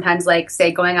experiences, sometimes like,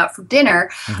 say, going out for dinner.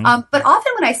 Mm-hmm. But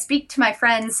often when I speak to my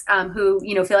friends who,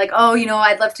 feel like,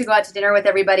 I'd love to go out to dinner with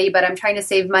everybody, but I'm trying to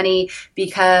save money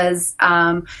because,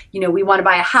 we want to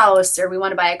buy a house or we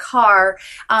want to buy a car.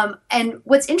 And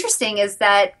what's interesting is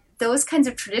that those kinds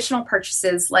of traditional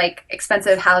purchases like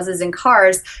expensive houses and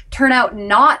cars turn out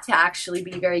not to actually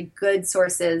be very good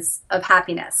sources of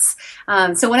happiness.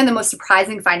 So one of the most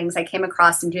surprising findings I came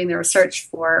across in doing the research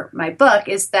for my book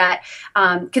is that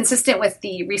consistent with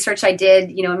the research I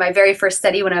did, in my very first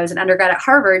study when I was an undergrad at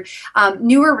Harvard,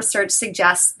 newer research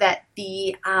suggests that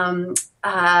the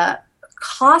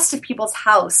cost of people's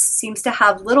house seems to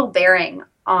have little bearing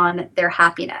on their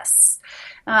happiness.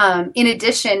 In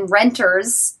addition,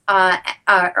 renters,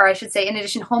 or I should say, in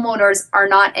addition, homeowners are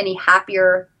not any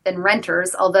happier than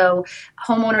renters, although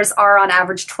homeowners are on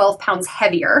average 12 pounds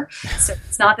heavier. So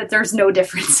it's not that there's no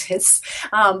differences.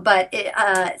 But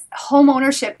home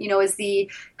ownership, is the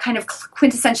kind of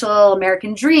quintessential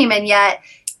American dream. And yet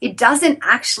it doesn't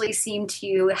actually seem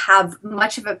to have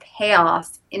much of a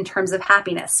payoff in terms of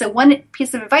happiness. So one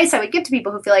piece of advice I would give to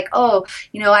people who feel like,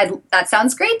 that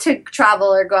sounds great to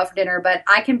travel or go out for dinner, but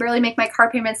I can barely make my car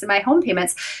payments and my home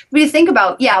payments. We think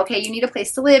about, you need a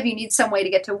place to live, you need some way to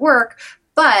get to work,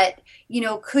 but,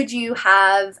 could you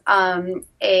have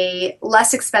a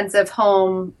less expensive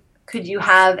home? Could you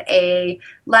have a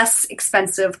less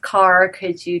expensive car?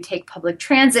 Could you take public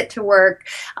transit to work?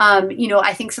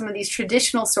 I think some of these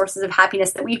traditional sources of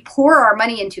happiness that we pour our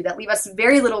money into that leave us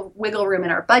very little wiggle room in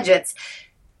our budgets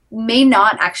may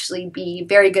not actually be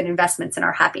very good investments in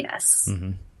our happiness.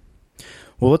 Mm-hmm.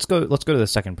 Well, let's go to the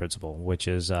second principle, which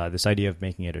is this idea of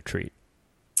making it a treat.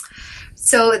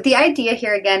 So the idea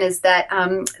here again is that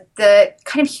the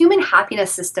kind of human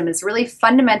happiness system is really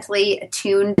fundamentally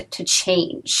attuned to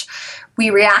change. We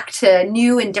react to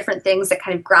new and different things that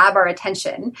kind of grab our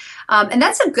attention. And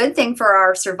that's a good thing for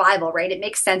our survival, right? It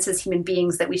makes sense as human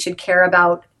beings that we should care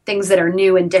about things that are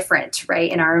new and different,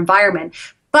 right, in our environment.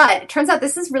 But it turns out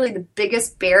this is really the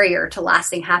biggest barrier to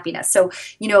lasting happiness. So,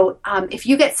 if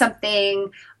you get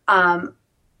something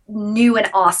new and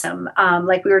awesome,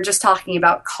 like we were just talking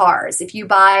about cars. If you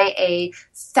buy a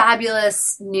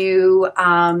fabulous new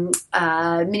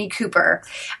Mini Cooper,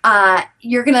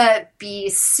 you're going to be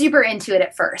super into it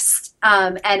at first,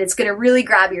 and it's going to really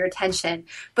grab your attention.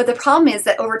 But the problem is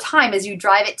that over time, as you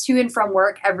drive it to and from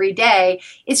work every day,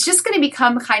 it's just going to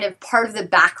become kind of part of the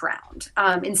background.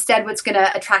 Instead, what's going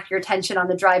to attract your attention on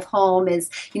the drive home is,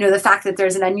 the fact that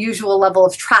there's an unusual level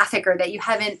of traffic or that you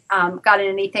haven't gotten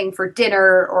anything for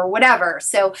dinner or whatever.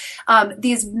 So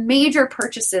these major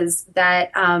purchases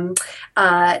that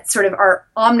sort of are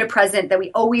omnipresent, that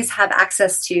we always have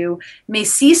access to, may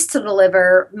cease to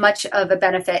deliver much of a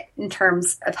benefit in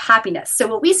terms of happiness. So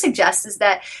what we suggest is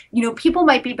that, people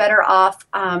might be better off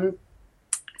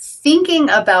thinking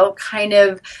about kind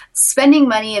of spending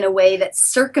money in a way that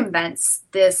circumvents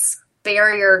this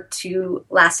barrier to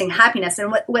lasting happiness.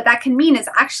 And what that can mean is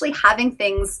actually having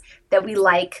things that we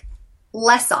like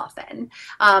less often.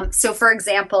 So for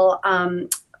example,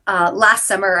 last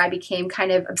summer I became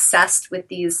kind of obsessed with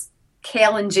these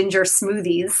kale and ginger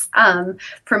smoothies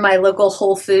from my local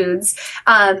Whole Foods.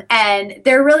 And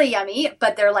they're really yummy,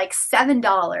 but they're like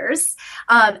 $7.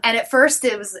 And at first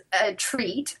it was a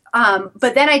treat.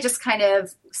 But then I just kind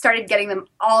of started getting them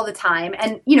all the time.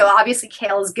 And, obviously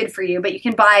kale is good for you, but you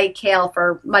can buy kale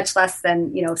for much less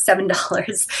than,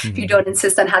 $7 if you don't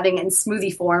insist on having it in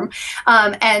smoothie form.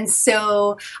 And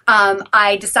so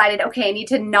I decided, okay, I need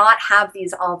to not have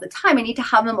these all the time. I need to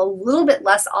have them a little bit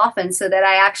less often so that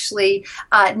I actually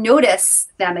notice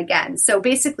them again. So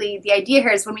basically the idea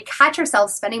here is when we catch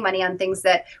ourselves spending money on things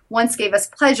that once gave us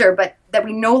pleasure, but that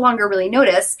we no longer really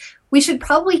notice, we should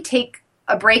probably take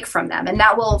a break from them, and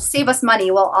that will save us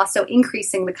money while also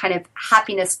increasing the kind of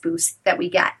happiness boost that we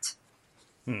get.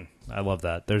 I love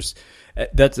that.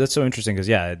 That's so interesting because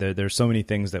there's so many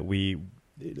things that we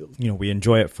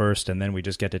enjoy at first, and then we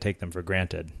just get to take them for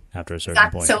granted after a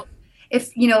certain point. So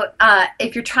if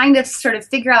you're trying to sort of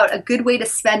figure out a good way to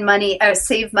spend money or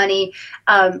save money,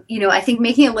 I think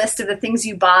making a list of the things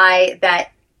you buy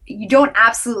that you don't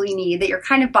absolutely need, that you're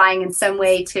kind of buying in some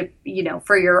way to,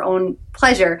 for your own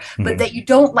pleasure, but that you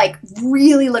don't like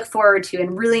really look forward to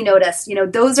and really notice,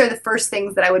 those are the first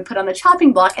things that I would put on the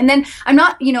chopping block. And then I'm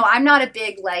not a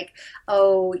big like,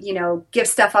 give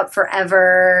stuff up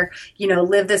forever,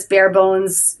 live this bare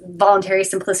bones voluntary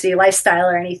simplicity lifestyle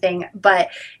or anything.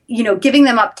 But, giving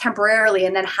them up temporarily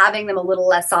and then having them a little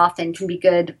less often can be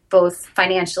good, both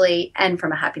financially and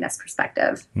from a happiness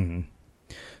perspective. Mm-hmm.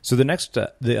 So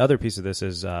the other piece of this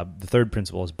is the third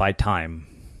principle is buy time.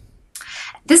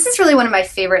 This is really one of my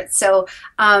favorites. So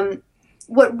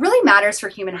what really matters for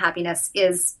human happiness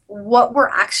is what we're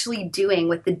actually doing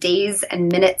with the days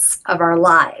and minutes of our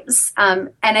lives.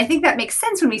 And I think that makes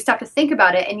sense when we stop to think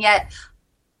about it. And yet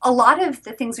a lot of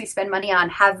the things we spend money on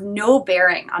have no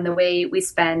bearing on the way we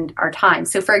spend our time.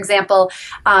 So for example,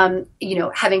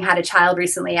 having had a child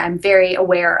recently, I'm very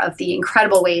aware of the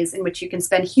incredible ways in which you can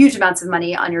spend huge amounts of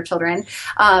money on your children.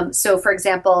 So for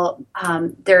example,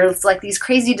 there's like these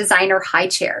crazy designer high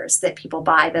chairs that people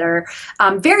buy that are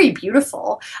very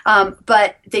beautiful,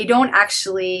 but they don't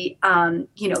actually,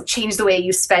 change the way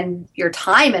you spend your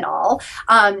time at all.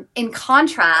 In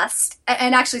contrast,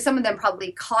 and actually some of them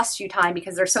probably cost you time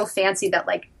because they're so fancy that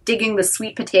like digging the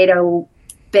sweet potato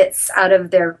bits out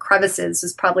of their crevices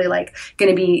is probably like going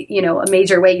to be, a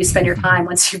major way you spend your time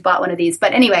once you've bought one of these.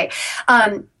 But anyway,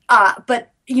 but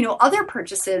other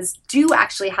purchases do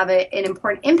actually have an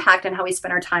important impact on how we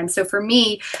spend our time. So for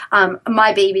me,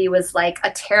 my baby was like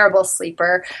a terrible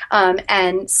sleeper.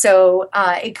 And so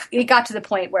it got to the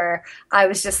point where I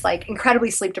was just like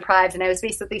incredibly sleep deprived. And I was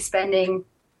basically spending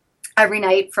every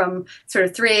night from sort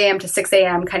of 3 a.m. to 6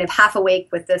 a.m. kind of half awake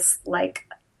with this like,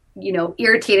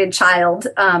 irritated child,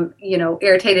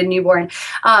 irritated newborn.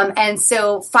 And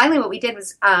so finally what we did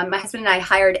was my husband and I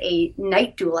hired a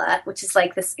night doula, which is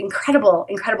like this incredible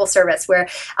service where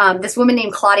this woman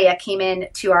named Claudia came in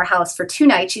to our house for 2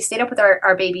 nights. She stayed up with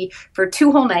our baby for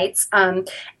 2 whole nights,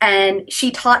 and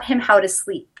she taught him how to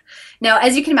sleep. Now,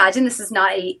 as you can imagine, this is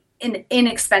not an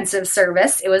inexpensive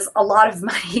service. It was a lot of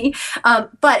money,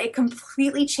 but it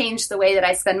completely changed the way that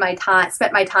I spent my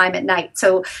time at night.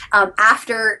 So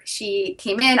after she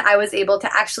came in, I was able to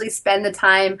actually spend the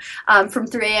time from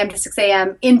 3 a.m. to 6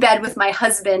 a.m. in bed with my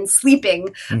husband,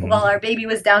 sleeping while our baby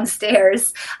was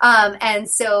downstairs. And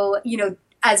so,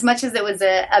 as much as it was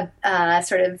a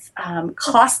sort of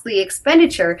costly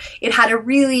expenditure, it had a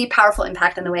really powerful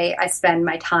impact on the way I spend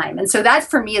my time. And so that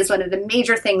for me is one of the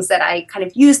major things that I kind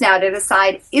of use now to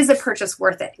decide, is a purchase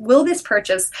worth it? Will this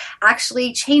purchase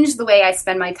actually change the way I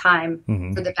spend my time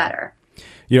for the better?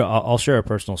 I'll share a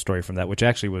personal story from that, which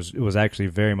actually was actually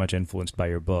very much influenced by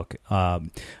your book.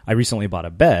 I recently bought a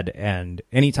bed, and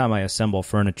anytime I assemble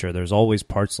furniture, there's always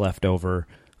parts left over.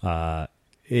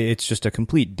 It's just a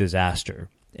complete disaster.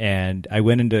 And I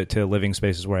went into living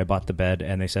spaces where I bought the bed,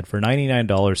 and they said for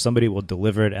 $99, somebody will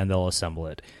deliver it and they'll assemble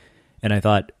it. And I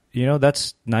thought,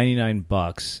 that's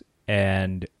 $99.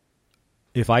 And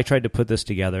if I tried to put this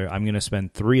together, I'm going to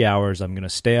spend 3 hours. I'm going to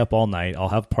stay up all night. I'll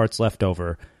have parts left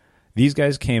over. These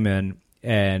guys came in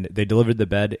and they delivered the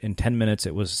bed. In 10 minutes,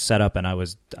 it was set up, and I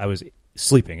was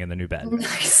sleeping in the new bed.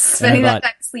 Nice. Spending that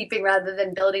time sleeping rather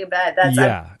than building a bed. That's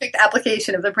a perfect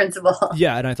application of the principle.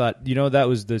 Yeah, and I thought, that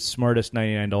was the smartest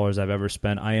 $99 I've ever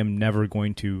spent. I am never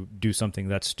going to do something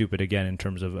that's stupid again in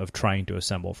terms of trying to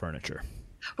assemble furniture.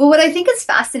 Well, what I think is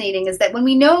fascinating is that when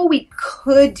we know we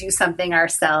could do something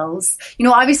ourselves,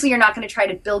 obviously you're not going to try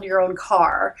to build your own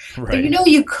car, right. But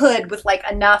you could with like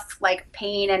enough like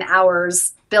pain and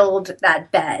hours build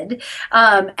that bed.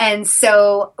 And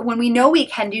so when we know we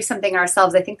can do something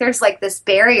ourselves, I think there's like this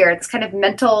barrier, this kind of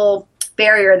mental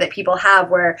barrier that people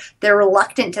have where they're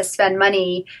reluctant to spend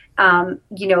money,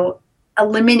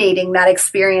 eliminating that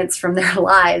experience from their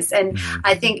lives. And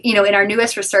I think, in our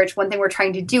newest research, one thing we're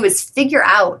trying to do is figure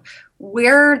out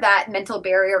where that mental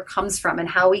barrier comes from and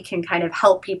how we can kind of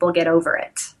help people get over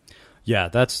it. Yeah,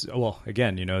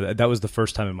 again, that was the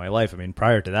first time in my life. I mean,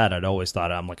 prior to that, I'd always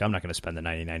thought, I'm not going to spend the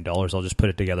 $99. I'll just put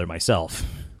it together myself.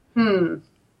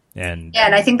 And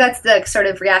I think that's the sort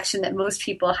of reaction that most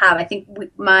people have. I think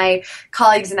my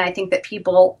colleagues and I think that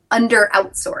people under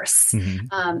outsource.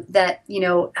 That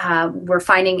we're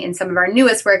finding in some of our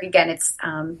newest work. Again, it's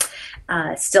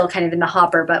still kind of in the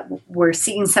hopper, but we're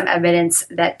seeing some evidence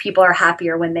that people are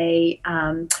happier when they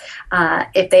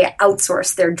if they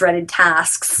outsource their dreaded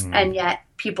tasks, and yet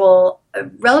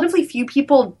relatively few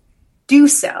people do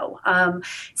so. I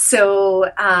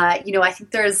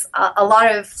think there's a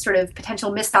lot of sort of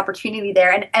potential missed opportunity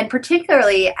there. And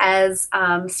particularly as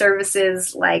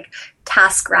services like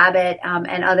TaskRabbit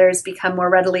and others become more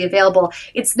readily available,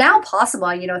 it's now possible,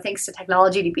 thanks to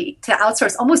technology to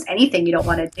outsource almost anything you don't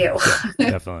want to do.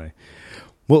 Definitely.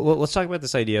 Well, let's talk about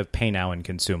this idea of pay now and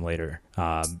consume later.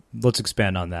 Let's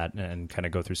expand on that and kind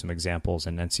of go through some examples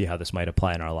and see how this might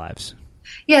apply in our lives.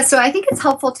 Yeah, so I think it's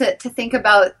helpful to think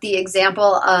about the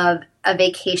example of a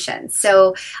vacation.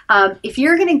 So if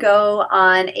you're going to go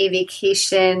on a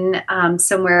vacation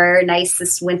somewhere nice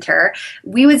this winter,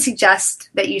 we would suggest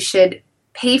that you should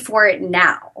pay for it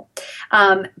now.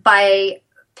 By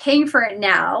paying for it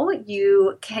now,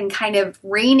 you can kind of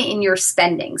rein in your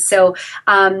spending. So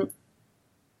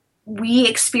we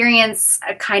experience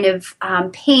a kind of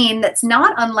pain that's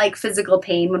not unlike physical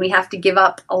pain when we have to give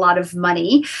up a lot of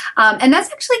money. And that's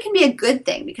actually can be a good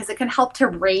thing because it can help to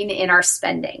rein in our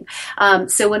spending.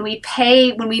 So when we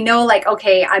know like,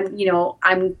 okay, I'm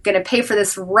going to pay for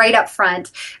this right up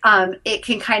front, it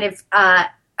can kind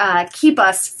of keep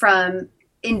us from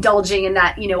indulging in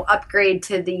that, upgrade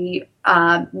to the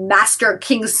master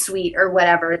king suite or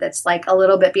whatever that's like a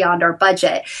little bit beyond our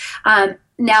budget.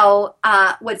 Now,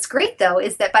 what's great, though,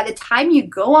 is that by the time you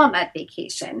go on that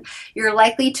vacation, you're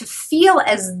likely to feel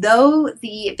as though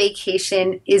the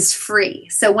vacation is free.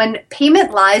 So when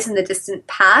payment lies in the distant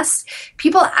past,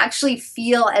 people actually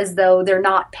feel as though they're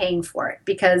not paying for it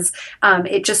because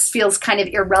it just feels kind of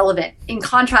irrelevant. In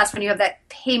contrast, when you have that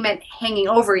payment hanging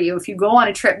over you, if you go on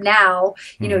a trip now,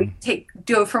 you know,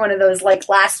 do it for one of those like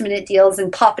last minute deals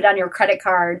and pop it on your credit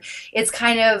card, it's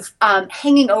kind of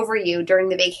hanging over you during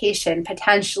the vacation,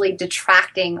 potentially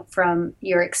detracting from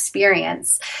your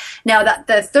experience. Now,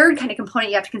 the third kind of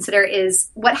component you have to consider is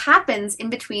what happens in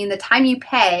between the time you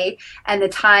pay and the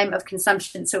time of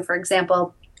consumption. So, for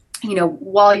example, you know,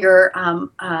 while you're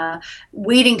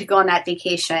waiting to go on that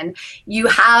vacation, you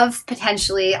have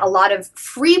potentially a lot of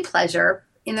free pleasure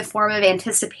in the form of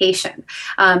anticipation.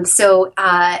 So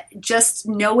just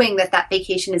knowing that that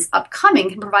vacation is upcoming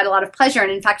can provide a lot of pleasure.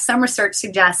 And in fact, some research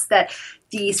suggests that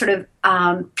the sort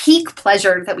of peak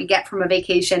pleasure that we get from a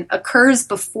vacation occurs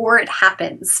before it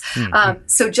happens.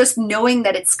 So just knowing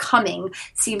that it's coming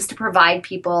seems to provide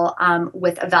people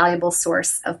with a valuable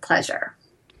source of pleasure.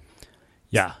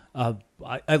 Yeah,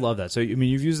 I love that. So, I mean,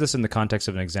 you've used this in the context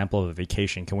of an example of a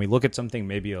vacation. Can we look at something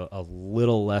maybe a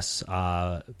little less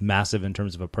massive in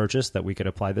terms of a purchase that we could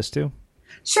apply this to?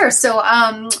 Sure. So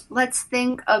let's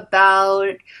think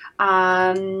about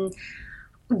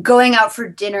going out for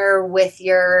dinner with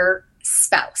your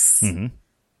spouse. Mm-hmm.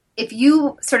 If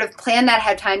you sort of plan that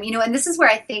ahead of time, you know, and this is where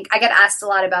I think I get asked a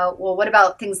lot about, well, what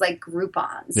about things like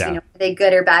Groupons? Yeah. You know, are they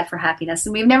good or bad for happiness?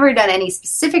 And we've never done any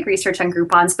specific research on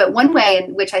Groupons, but one way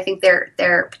in which I think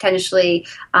they're potentially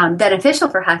beneficial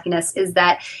for happiness is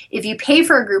that if you pay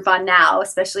for a Groupon now,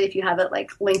 especially if you have it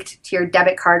like linked to your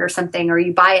debit card or something, or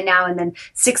you buy it now and then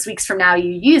 6 weeks from now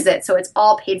you use it, so it's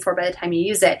all paid for by the time you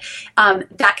use it,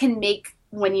 that can make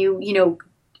when you know,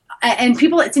 and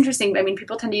people, it's interesting. I mean,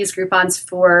 people tend to use Groupons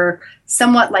for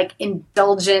somewhat like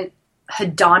indulgent,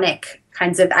 hedonic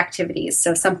kinds of activities.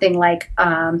 So something like,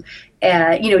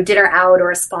 you know, dinner out or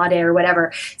a spa day or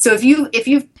whatever. So if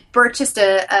you've purchased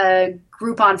a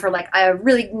Groupon for like a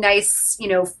really nice, you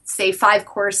know, say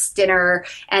 5-course dinner,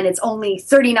 and it's only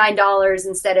 $39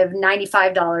 instead of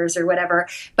 $95 or whatever,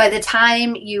 by the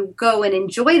time you go and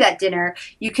enjoy that dinner,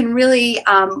 you can really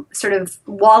sort of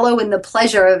wallow in the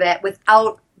pleasure of it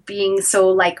without being so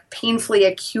like painfully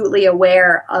acutely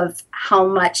aware of how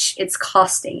much it's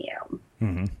costing you.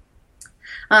 Mm-hmm.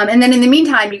 And then in the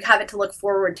meantime, you have it to look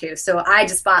forward to. So I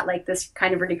just bought like this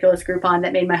kind of ridiculous Groupon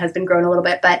that made my husband groan a little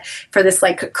bit, but for this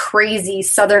like crazy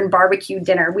Southern barbecue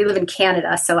dinner. We live in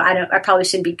Canada, so I probably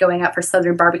shouldn't be going out for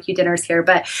Southern barbecue dinners here,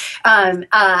 but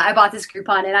I bought this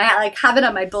Groupon and I like have it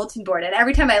on my bulletin board, and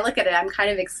every time I look at it, I'm kind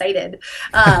of excited.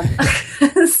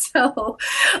 So,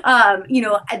 you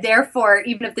know, therefore,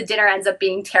 even if the dinner ends up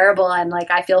being terrible and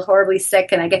like I feel horribly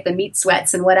sick and I get the meat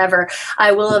sweats and whatever,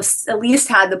 I will have at least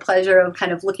had the pleasure of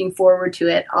kind of looking forward to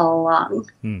it all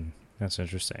along. That's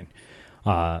interesting.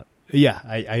 Yeah,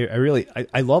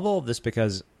 I love all of this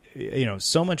because, you know,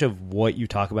 so much of what you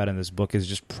talk about in this book is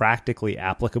just practically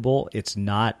applicable. It's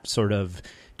not sort of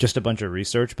just a bunch of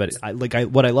research, but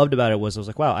what I loved about it was I was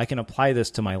like, wow, I can apply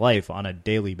this to my life on a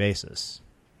daily basis.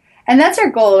 And that's our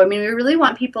goal. I mean, we really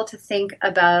want people to think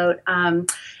about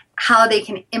how they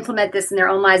can implement this in their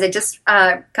own lives. I just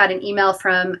got an email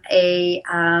from a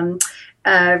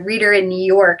reader in New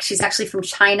York. She's actually from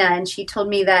China, and she told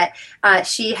me that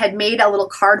she had made a little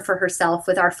card for herself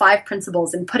with our 5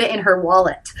 principles and put it in her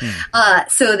wallet,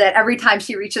 so that every time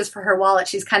she reaches for her wallet,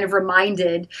 she's kind of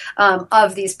reminded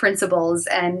of these principles.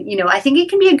 And, you know, I think it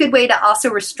can be a good way to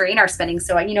also restrain our spending.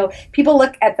 So, you know, people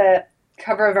look at the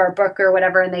cover of our book or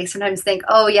whatever, and they sometimes think,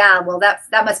 oh yeah, well that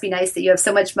must be nice that you have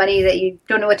so much money that you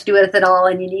don't know what to do with it all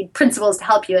and you need principles to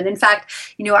help you. And in fact,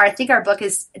 you know, I think our book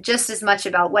is just as much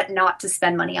about what not to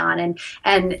spend money on,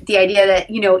 and the idea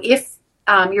that, you know, if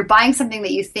you're buying something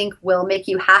that you think will make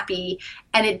you happy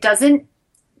and it doesn't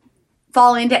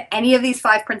fall into any of these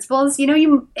 5 principles, you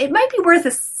know, it might be worth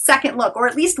a second look, or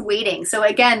at least waiting. So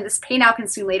again, this pay now,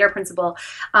 consume later principle,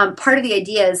 part of the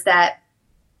idea is that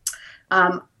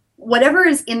whatever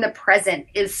is in the present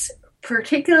is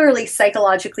particularly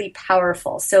psychologically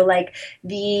powerful. So like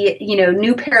the, you know,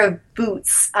 new pair of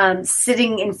boots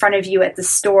sitting in front of you at the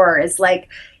store is like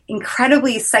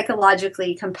incredibly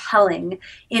psychologically compelling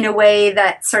in a way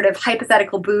that sort of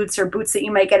hypothetical boots or boots that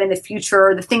you might get in the future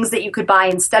or the things that you could buy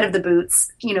instead of the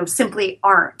boots, you know, simply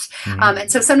aren't. Mm-hmm.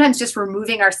 And so sometimes just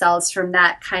removing ourselves from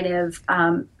that kind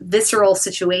of visceral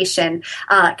situation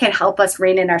can help us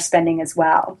rein in our spending as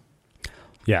well.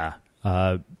 Yeah.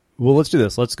 Well, let's do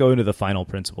this. Let's go into the final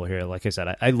principle here. Like I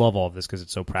said, I love all of this because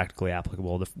it's so practically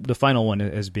applicable. The final one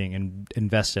is being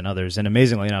invest in others. And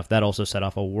amazingly enough, that also set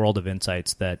off a world of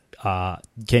insights that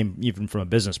came even from a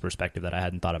business perspective that I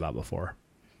hadn't thought about before.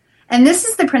 And this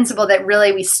is the principle that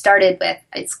really we started with.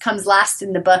 It comes last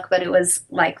in the book, but it was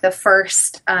like the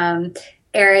first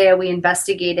area we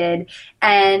investigated.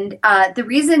 And the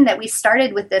reason that we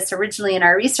started with this originally in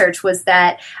our research was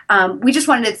that we just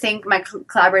wanted to think, my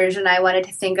collaborators and I wanted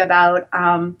to think about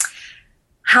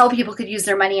how people could use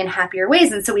their money in happier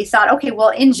ways. And so we thought, okay, well,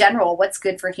 in general, what's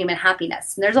good for human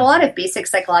happiness? And there's a lot of basic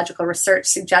psychological research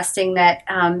suggesting that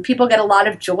people get a lot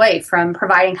of joy from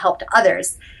providing help to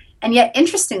others. And yet,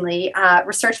 interestingly,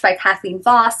 research by Kathleen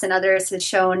Voss and others has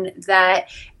shown that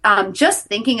just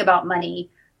thinking about money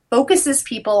focuses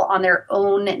people on their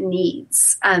own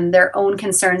needs and their own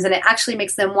concerns, and it actually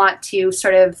makes them want to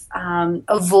sort of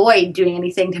avoid doing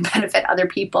anything to benefit other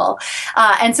people.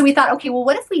 And so we thought, okay, well,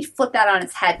 what if we flip that on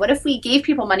its head? What if we gave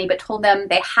people money but told them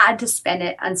they had to spend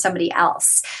it on somebody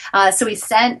else? So we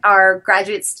sent our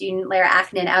graduate student, Lara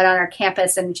Akinen, out on our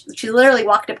campus, and she literally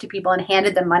walked up to people and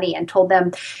handed them money and told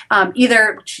them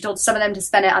either she told some of them to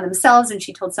spend it on themselves and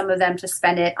she told some of them to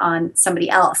spend it on somebody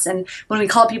else. And when we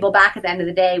called people back at the end of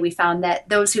the day, we found that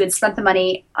those who had spent the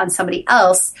money on somebody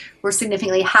else were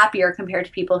significantly happier compared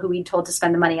to people who we'd told to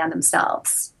spend the money on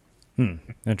themselves.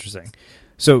 Interesting.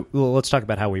 So let's talk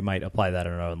about how we might apply that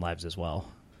in our own lives as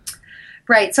well.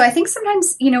 Right. So I think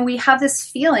sometimes, we have this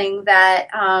feeling that,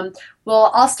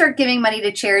 well, I'll start giving money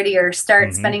to charity or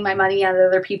start spending my money on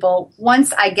other people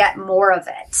once I get more of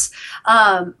it.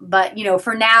 But,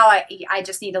 for now, I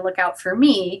just need to look out for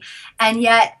me. And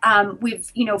yet we've,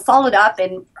 followed up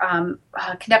and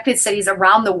conducted studies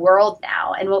around the world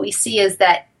now. And what we see is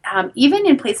that even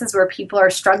in places where people are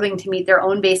struggling to meet their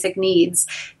own basic needs,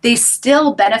 they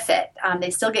still benefit. They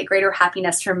still get greater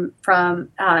happiness from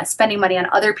spending money on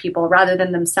other people rather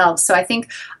than themselves. So I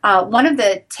think one of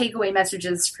the takeaway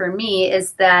messages for me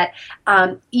is that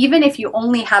even if you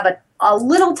only have a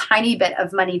little tiny bit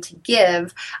of money to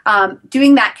give,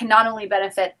 doing that can not only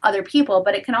benefit other people,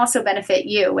 but it can also benefit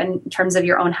you in terms of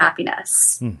your own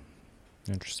happiness.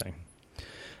 Interesting.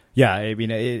 Yeah, I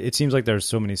mean, it seems like there's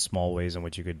so many small ways in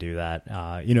which you could do that.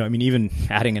 Even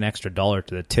adding an extra $1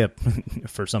 to the tip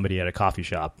for somebody at a coffee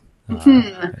shop.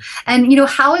 And,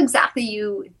 how exactly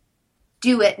you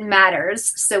do it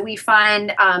matters. So we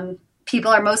find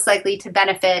people are most likely to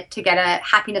benefit, to get a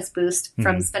happiness boost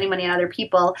from spending money on other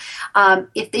people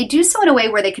if they do so in a way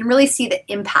where they can really see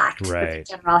the impact that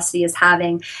generosity is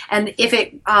having. And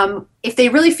if they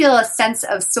really feel a sense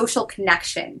of social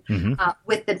connection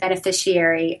with the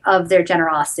beneficiary of their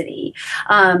generosity.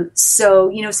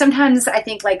 So, sometimes I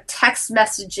think like text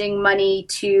messaging money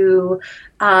to,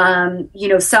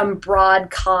 some broad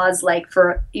cause like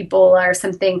for Ebola or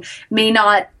something may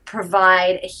not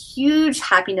provide a huge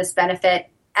happiness benefit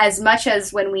as much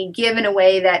as when we give in a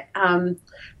way that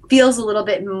feels a little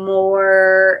bit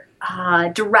more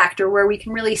direct, or where we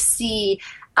can really see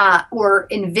or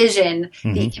envision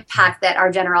the impact that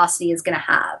our generosity is going to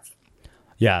have.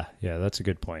 Yeah, that's a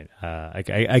good point.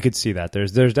 I could see that.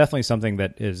 There's definitely something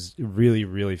that is really,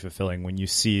 really fulfilling when you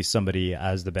see somebody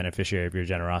as the beneficiary of your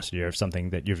generosity or of something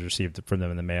that you've received from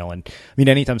them in the mail. And I mean,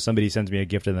 anytime somebody sends me a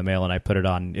gift in the mail and I put it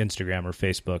on Instagram or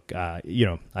Facebook,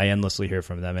 I endlessly hear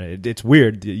from them. And it's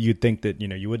weird. You'd think that,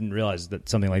 you wouldn't realize that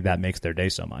something like that makes their day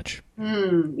so much.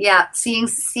 Yeah,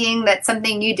 seeing that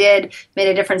something you did made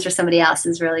a difference for somebody else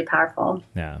is really powerful.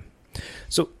 Yeah.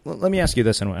 So let me ask you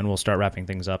this, and we'll start wrapping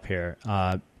things up here.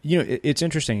 It's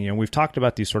interesting. We've talked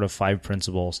about these sort of 5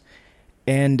 principles,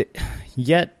 and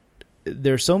yet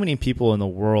there's so many people in the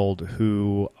world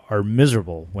who are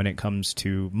miserable when it comes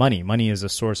to money. Money is a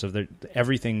source of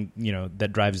everything,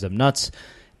 that drives them nuts.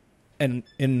 And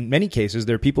in many cases,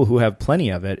 there are people who have plenty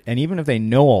of it, and even if they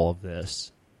know all of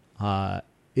this,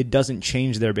 it doesn't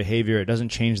change their behavior. It doesn't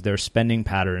change their spending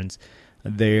patterns.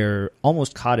 They're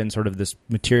almost caught in sort of this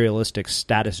materialistic,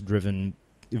 status-driven,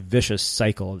 vicious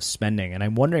cycle of spending. And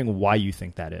I'm wondering why you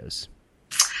think that is.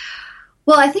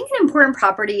 Well, I think an important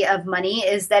property of money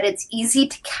is that it's easy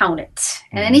to count it.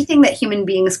 And anything that human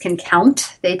beings can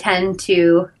count, they tend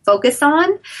to focus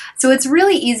on. So it's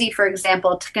really easy, for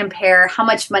example, to compare how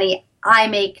much money I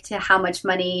make to how much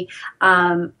money,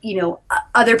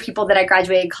 other people that I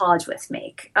graduated college with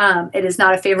make. It is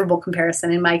not a favorable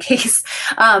comparison in my case,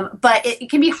 but it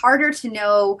can be harder to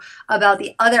know about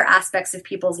the other aspects of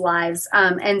people's lives.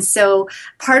 And so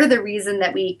part of the reason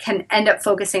that we can end up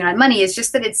focusing on money is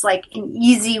just that it's like an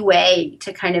easy way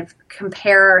to kind of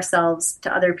compare ourselves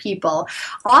to other people.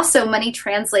 Also, money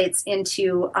translates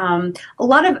into a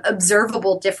lot of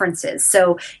observable differences.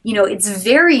 So, it's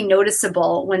very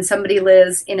noticeable when somebody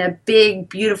lives in a big,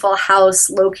 beautiful house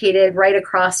located right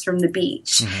across from the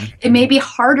beach. Mm-hmm. It may be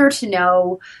harder to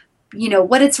know,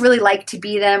 what it's really like to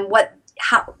be them, what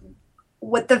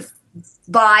the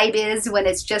vibe is when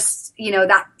it's just,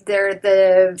 that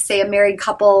they're say a married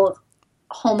couple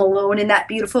home alone in that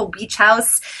beautiful beach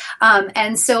house.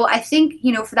 And so I think,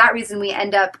 for that reason, we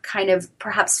end up kind of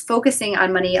perhaps focusing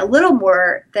on money a little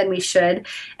more than we should.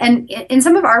 And in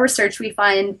some of our research, we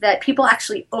find that people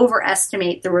actually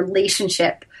overestimate the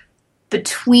relationship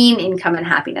between income and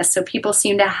happiness. So people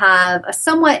seem to have a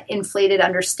somewhat inflated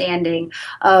understanding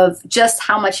of just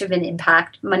how much of an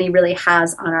impact money really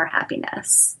has on our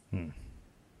happiness.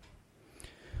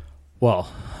 Well,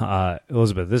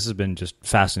 Elizabeth, this has been just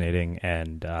fascinating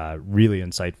and really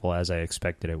insightful, as I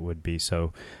expected it would be.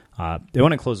 So I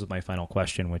want to close with my final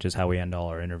question, which is how we end all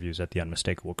our interviews at The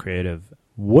Unmistakable Creative.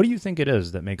 What do you think it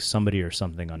is that makes somebody or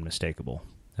something unmistakable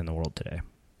in the world today?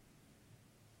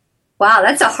 Wow,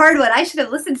 that's a hard one. I should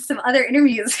have listened to some other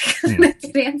interviews because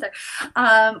that's the answer.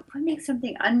 What makes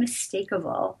something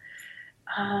unmistakable?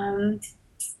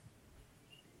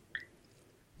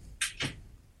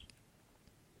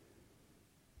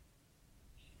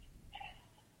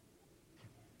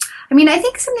 I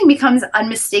think something becomes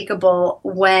unmistakable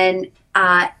when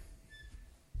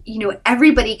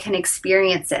everybody can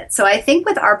experience it. So I think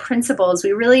with our principles,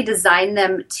 we really designed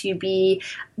them to be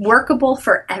workable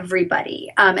for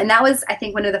everybody. And that was, I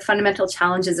think, one of the fundamental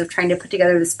challenges of trying to put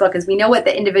together this book is we know what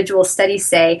the individual studies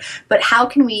say, but how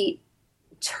can we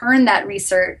turn that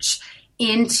research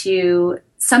into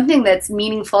something that's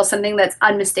meaningful, something that's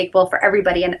unmistakable for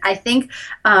everybody? And I think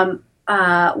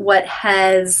what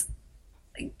has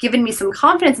given me some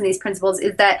confidence in these principles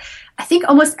is that I think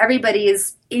almost everybody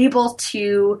is able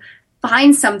to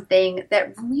find something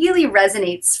that really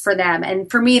resonates for them. And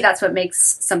for me, that's what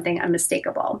makes something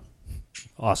unmistakable.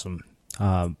 Awesome.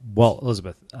 Well,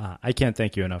 Elizabeth, I can't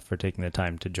thank you enough for taking the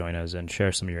time to join us and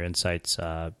share some of your insights,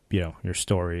 your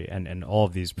story and all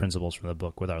of these principles from the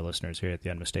book with our listeners here at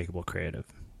The Unmistakable Creative.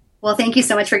 Well, thank you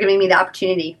so much for giving me the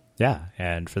opportunity. Yeah,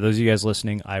 and for those of you guys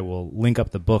listening, I will link up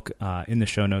the book in the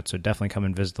show notes, so definitely come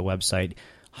and visit the website.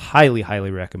 Highly, highly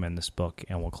recommend this book,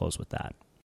 and we'll close with that.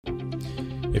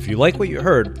 If you like what you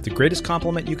heard, the greatest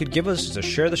compliment you could give us is to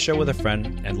share the show with a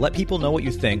friend and let people know what you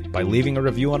think by leaving a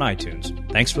review on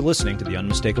iTunes. Thanks for listening to The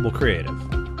Unmistakable Creative.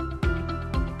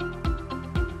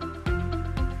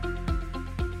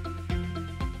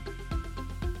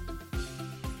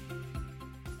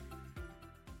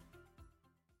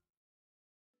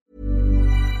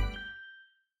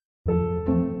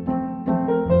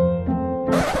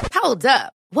 Hold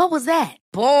up. What was that?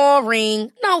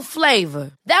 Boring. No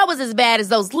flavor. That was as bad as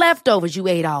those leftovers you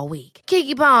ate all week.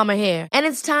 Keke Palmer here, and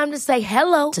it's time to say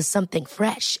hello to something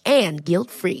fresh and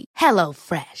guilt-free. Hello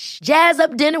Fresh. Jazz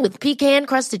up dinner with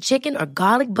pecan-crusted chicken or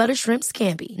garlic butter shrimp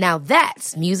scampi. Now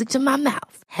that's music to my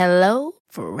mouth. Hello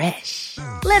Fresh.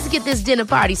 Let's get this dinner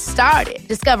party started.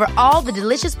 Discover all the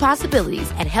delicious possibilities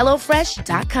at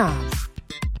HelloFresh.com.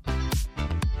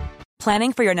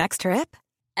 Planning for your next trip?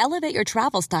 Elevate your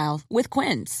travel style with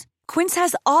Quince. Quince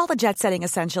has all the jet-setting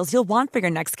essentials you'll want for your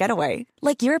next getaway,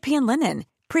 like European linen,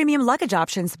 premium luggage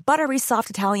options, buttery soft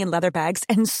Italian leather bags,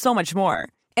 and so much more.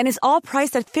 And is all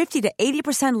priced at 50 to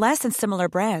 80% less than similar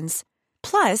brands.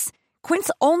 Plus, Quince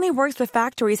only works with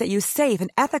factories that use safe and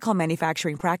ethical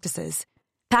manufacturing practices.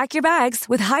 Pack your bags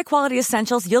with high-quality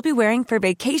essentials you'll be wearing for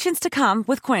vacations to come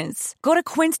with Quince. Go to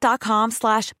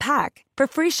quince.com/pack for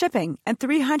free shipping and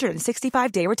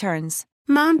 365-day returns.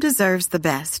 Mom deserves the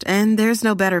best, and there's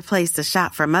no better place to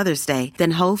shop for Mother's Day than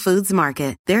Whole Foods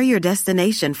Market. They're your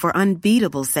destination for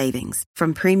unbeatable savings,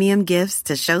 from premium gifts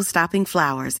to show-stopping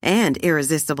flowers and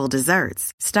irresistible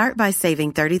desserts. Start by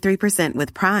saving 33%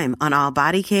 with Prime on all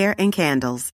body care and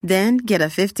candles. Then get a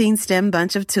 15-stem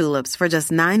bunch of tulips for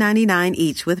just $9.99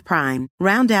 each with Prime.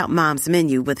 Round out Mom's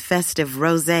menu with festive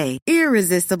rosé,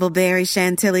 irresistible berry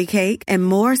chantilly cake, and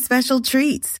more special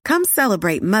treats. Come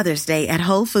celebrate Mother's Day at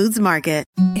Whole Foods Market.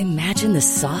 Imagine the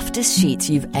softest sheets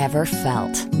you've ever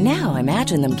felt. Now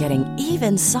imagine them getting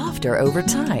even softer over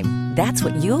time. That's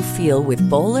what you'll feel with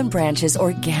Boll & Branch's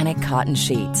organic cotton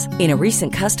sheets. In a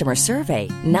recent customer survey,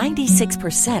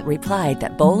 96% replied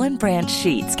that Boll & Branch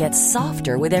sheets get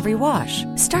softer with every wash.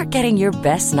 Start getting your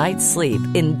best night's sleep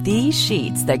in these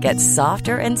sheets that get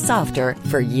softer and softer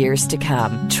for years to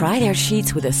come. Try their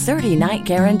sheets with a 30-night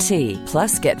guarantee.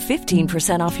 Plus, get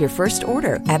 15% off your first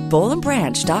order at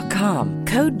bollandbranch.com.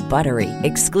 Code BUTTERY.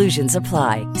 Exclusions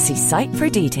apply. See site for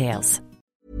details.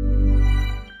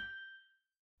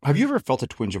 Have you ever felt a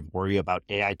twinge of worry about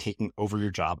AI taking over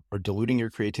your job or diluting your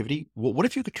creativity? Well, what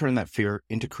if you could turn that fear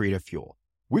into creative fuel?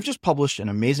 We've just published an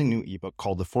amazing new ebook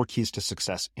called The 4 Keys to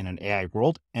Success in an AI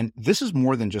World, and this is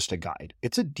more than just a guide.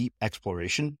 It's a deep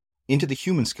exploration into the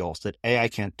human skills that AI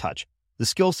can't touch, the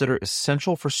skills that are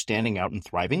essential for standing out and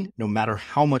thriving, no matter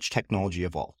how much technology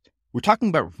evolves. We're talking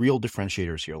about real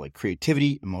differentiators here, like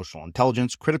creativity, emotional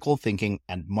intelligence, critical thinking,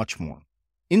 and much more.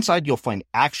 Inside, you'll find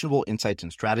actionable insights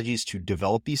and strategies to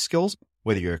develop these skills,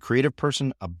 whether you're a creative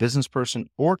person, a business person,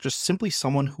 or just simply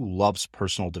someone who loves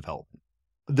personal development.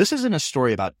 This isn't a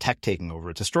story about tech taking over.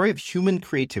 It's a story of human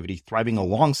creativity thriving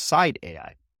alongside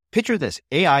AI. Picture this,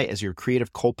 AI as your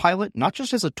creative co-pilot, not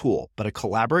just as a tool, but a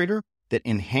collaborator that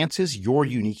enhances your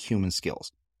unique human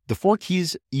skills. The 4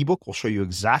 Keys ebook will show you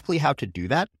exactly how to do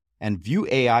that and view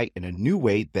AI in a new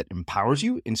way that empowers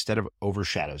you instead of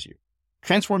overshadows you.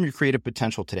 Transform your creative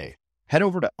potential today. Head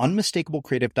over to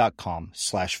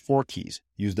unmistakablecreative.com/4keys.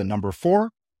 Use the number 4,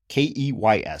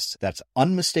 KEYS. That's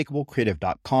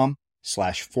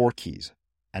unmistakablecreative.com/4keys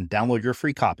and download your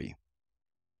free copy.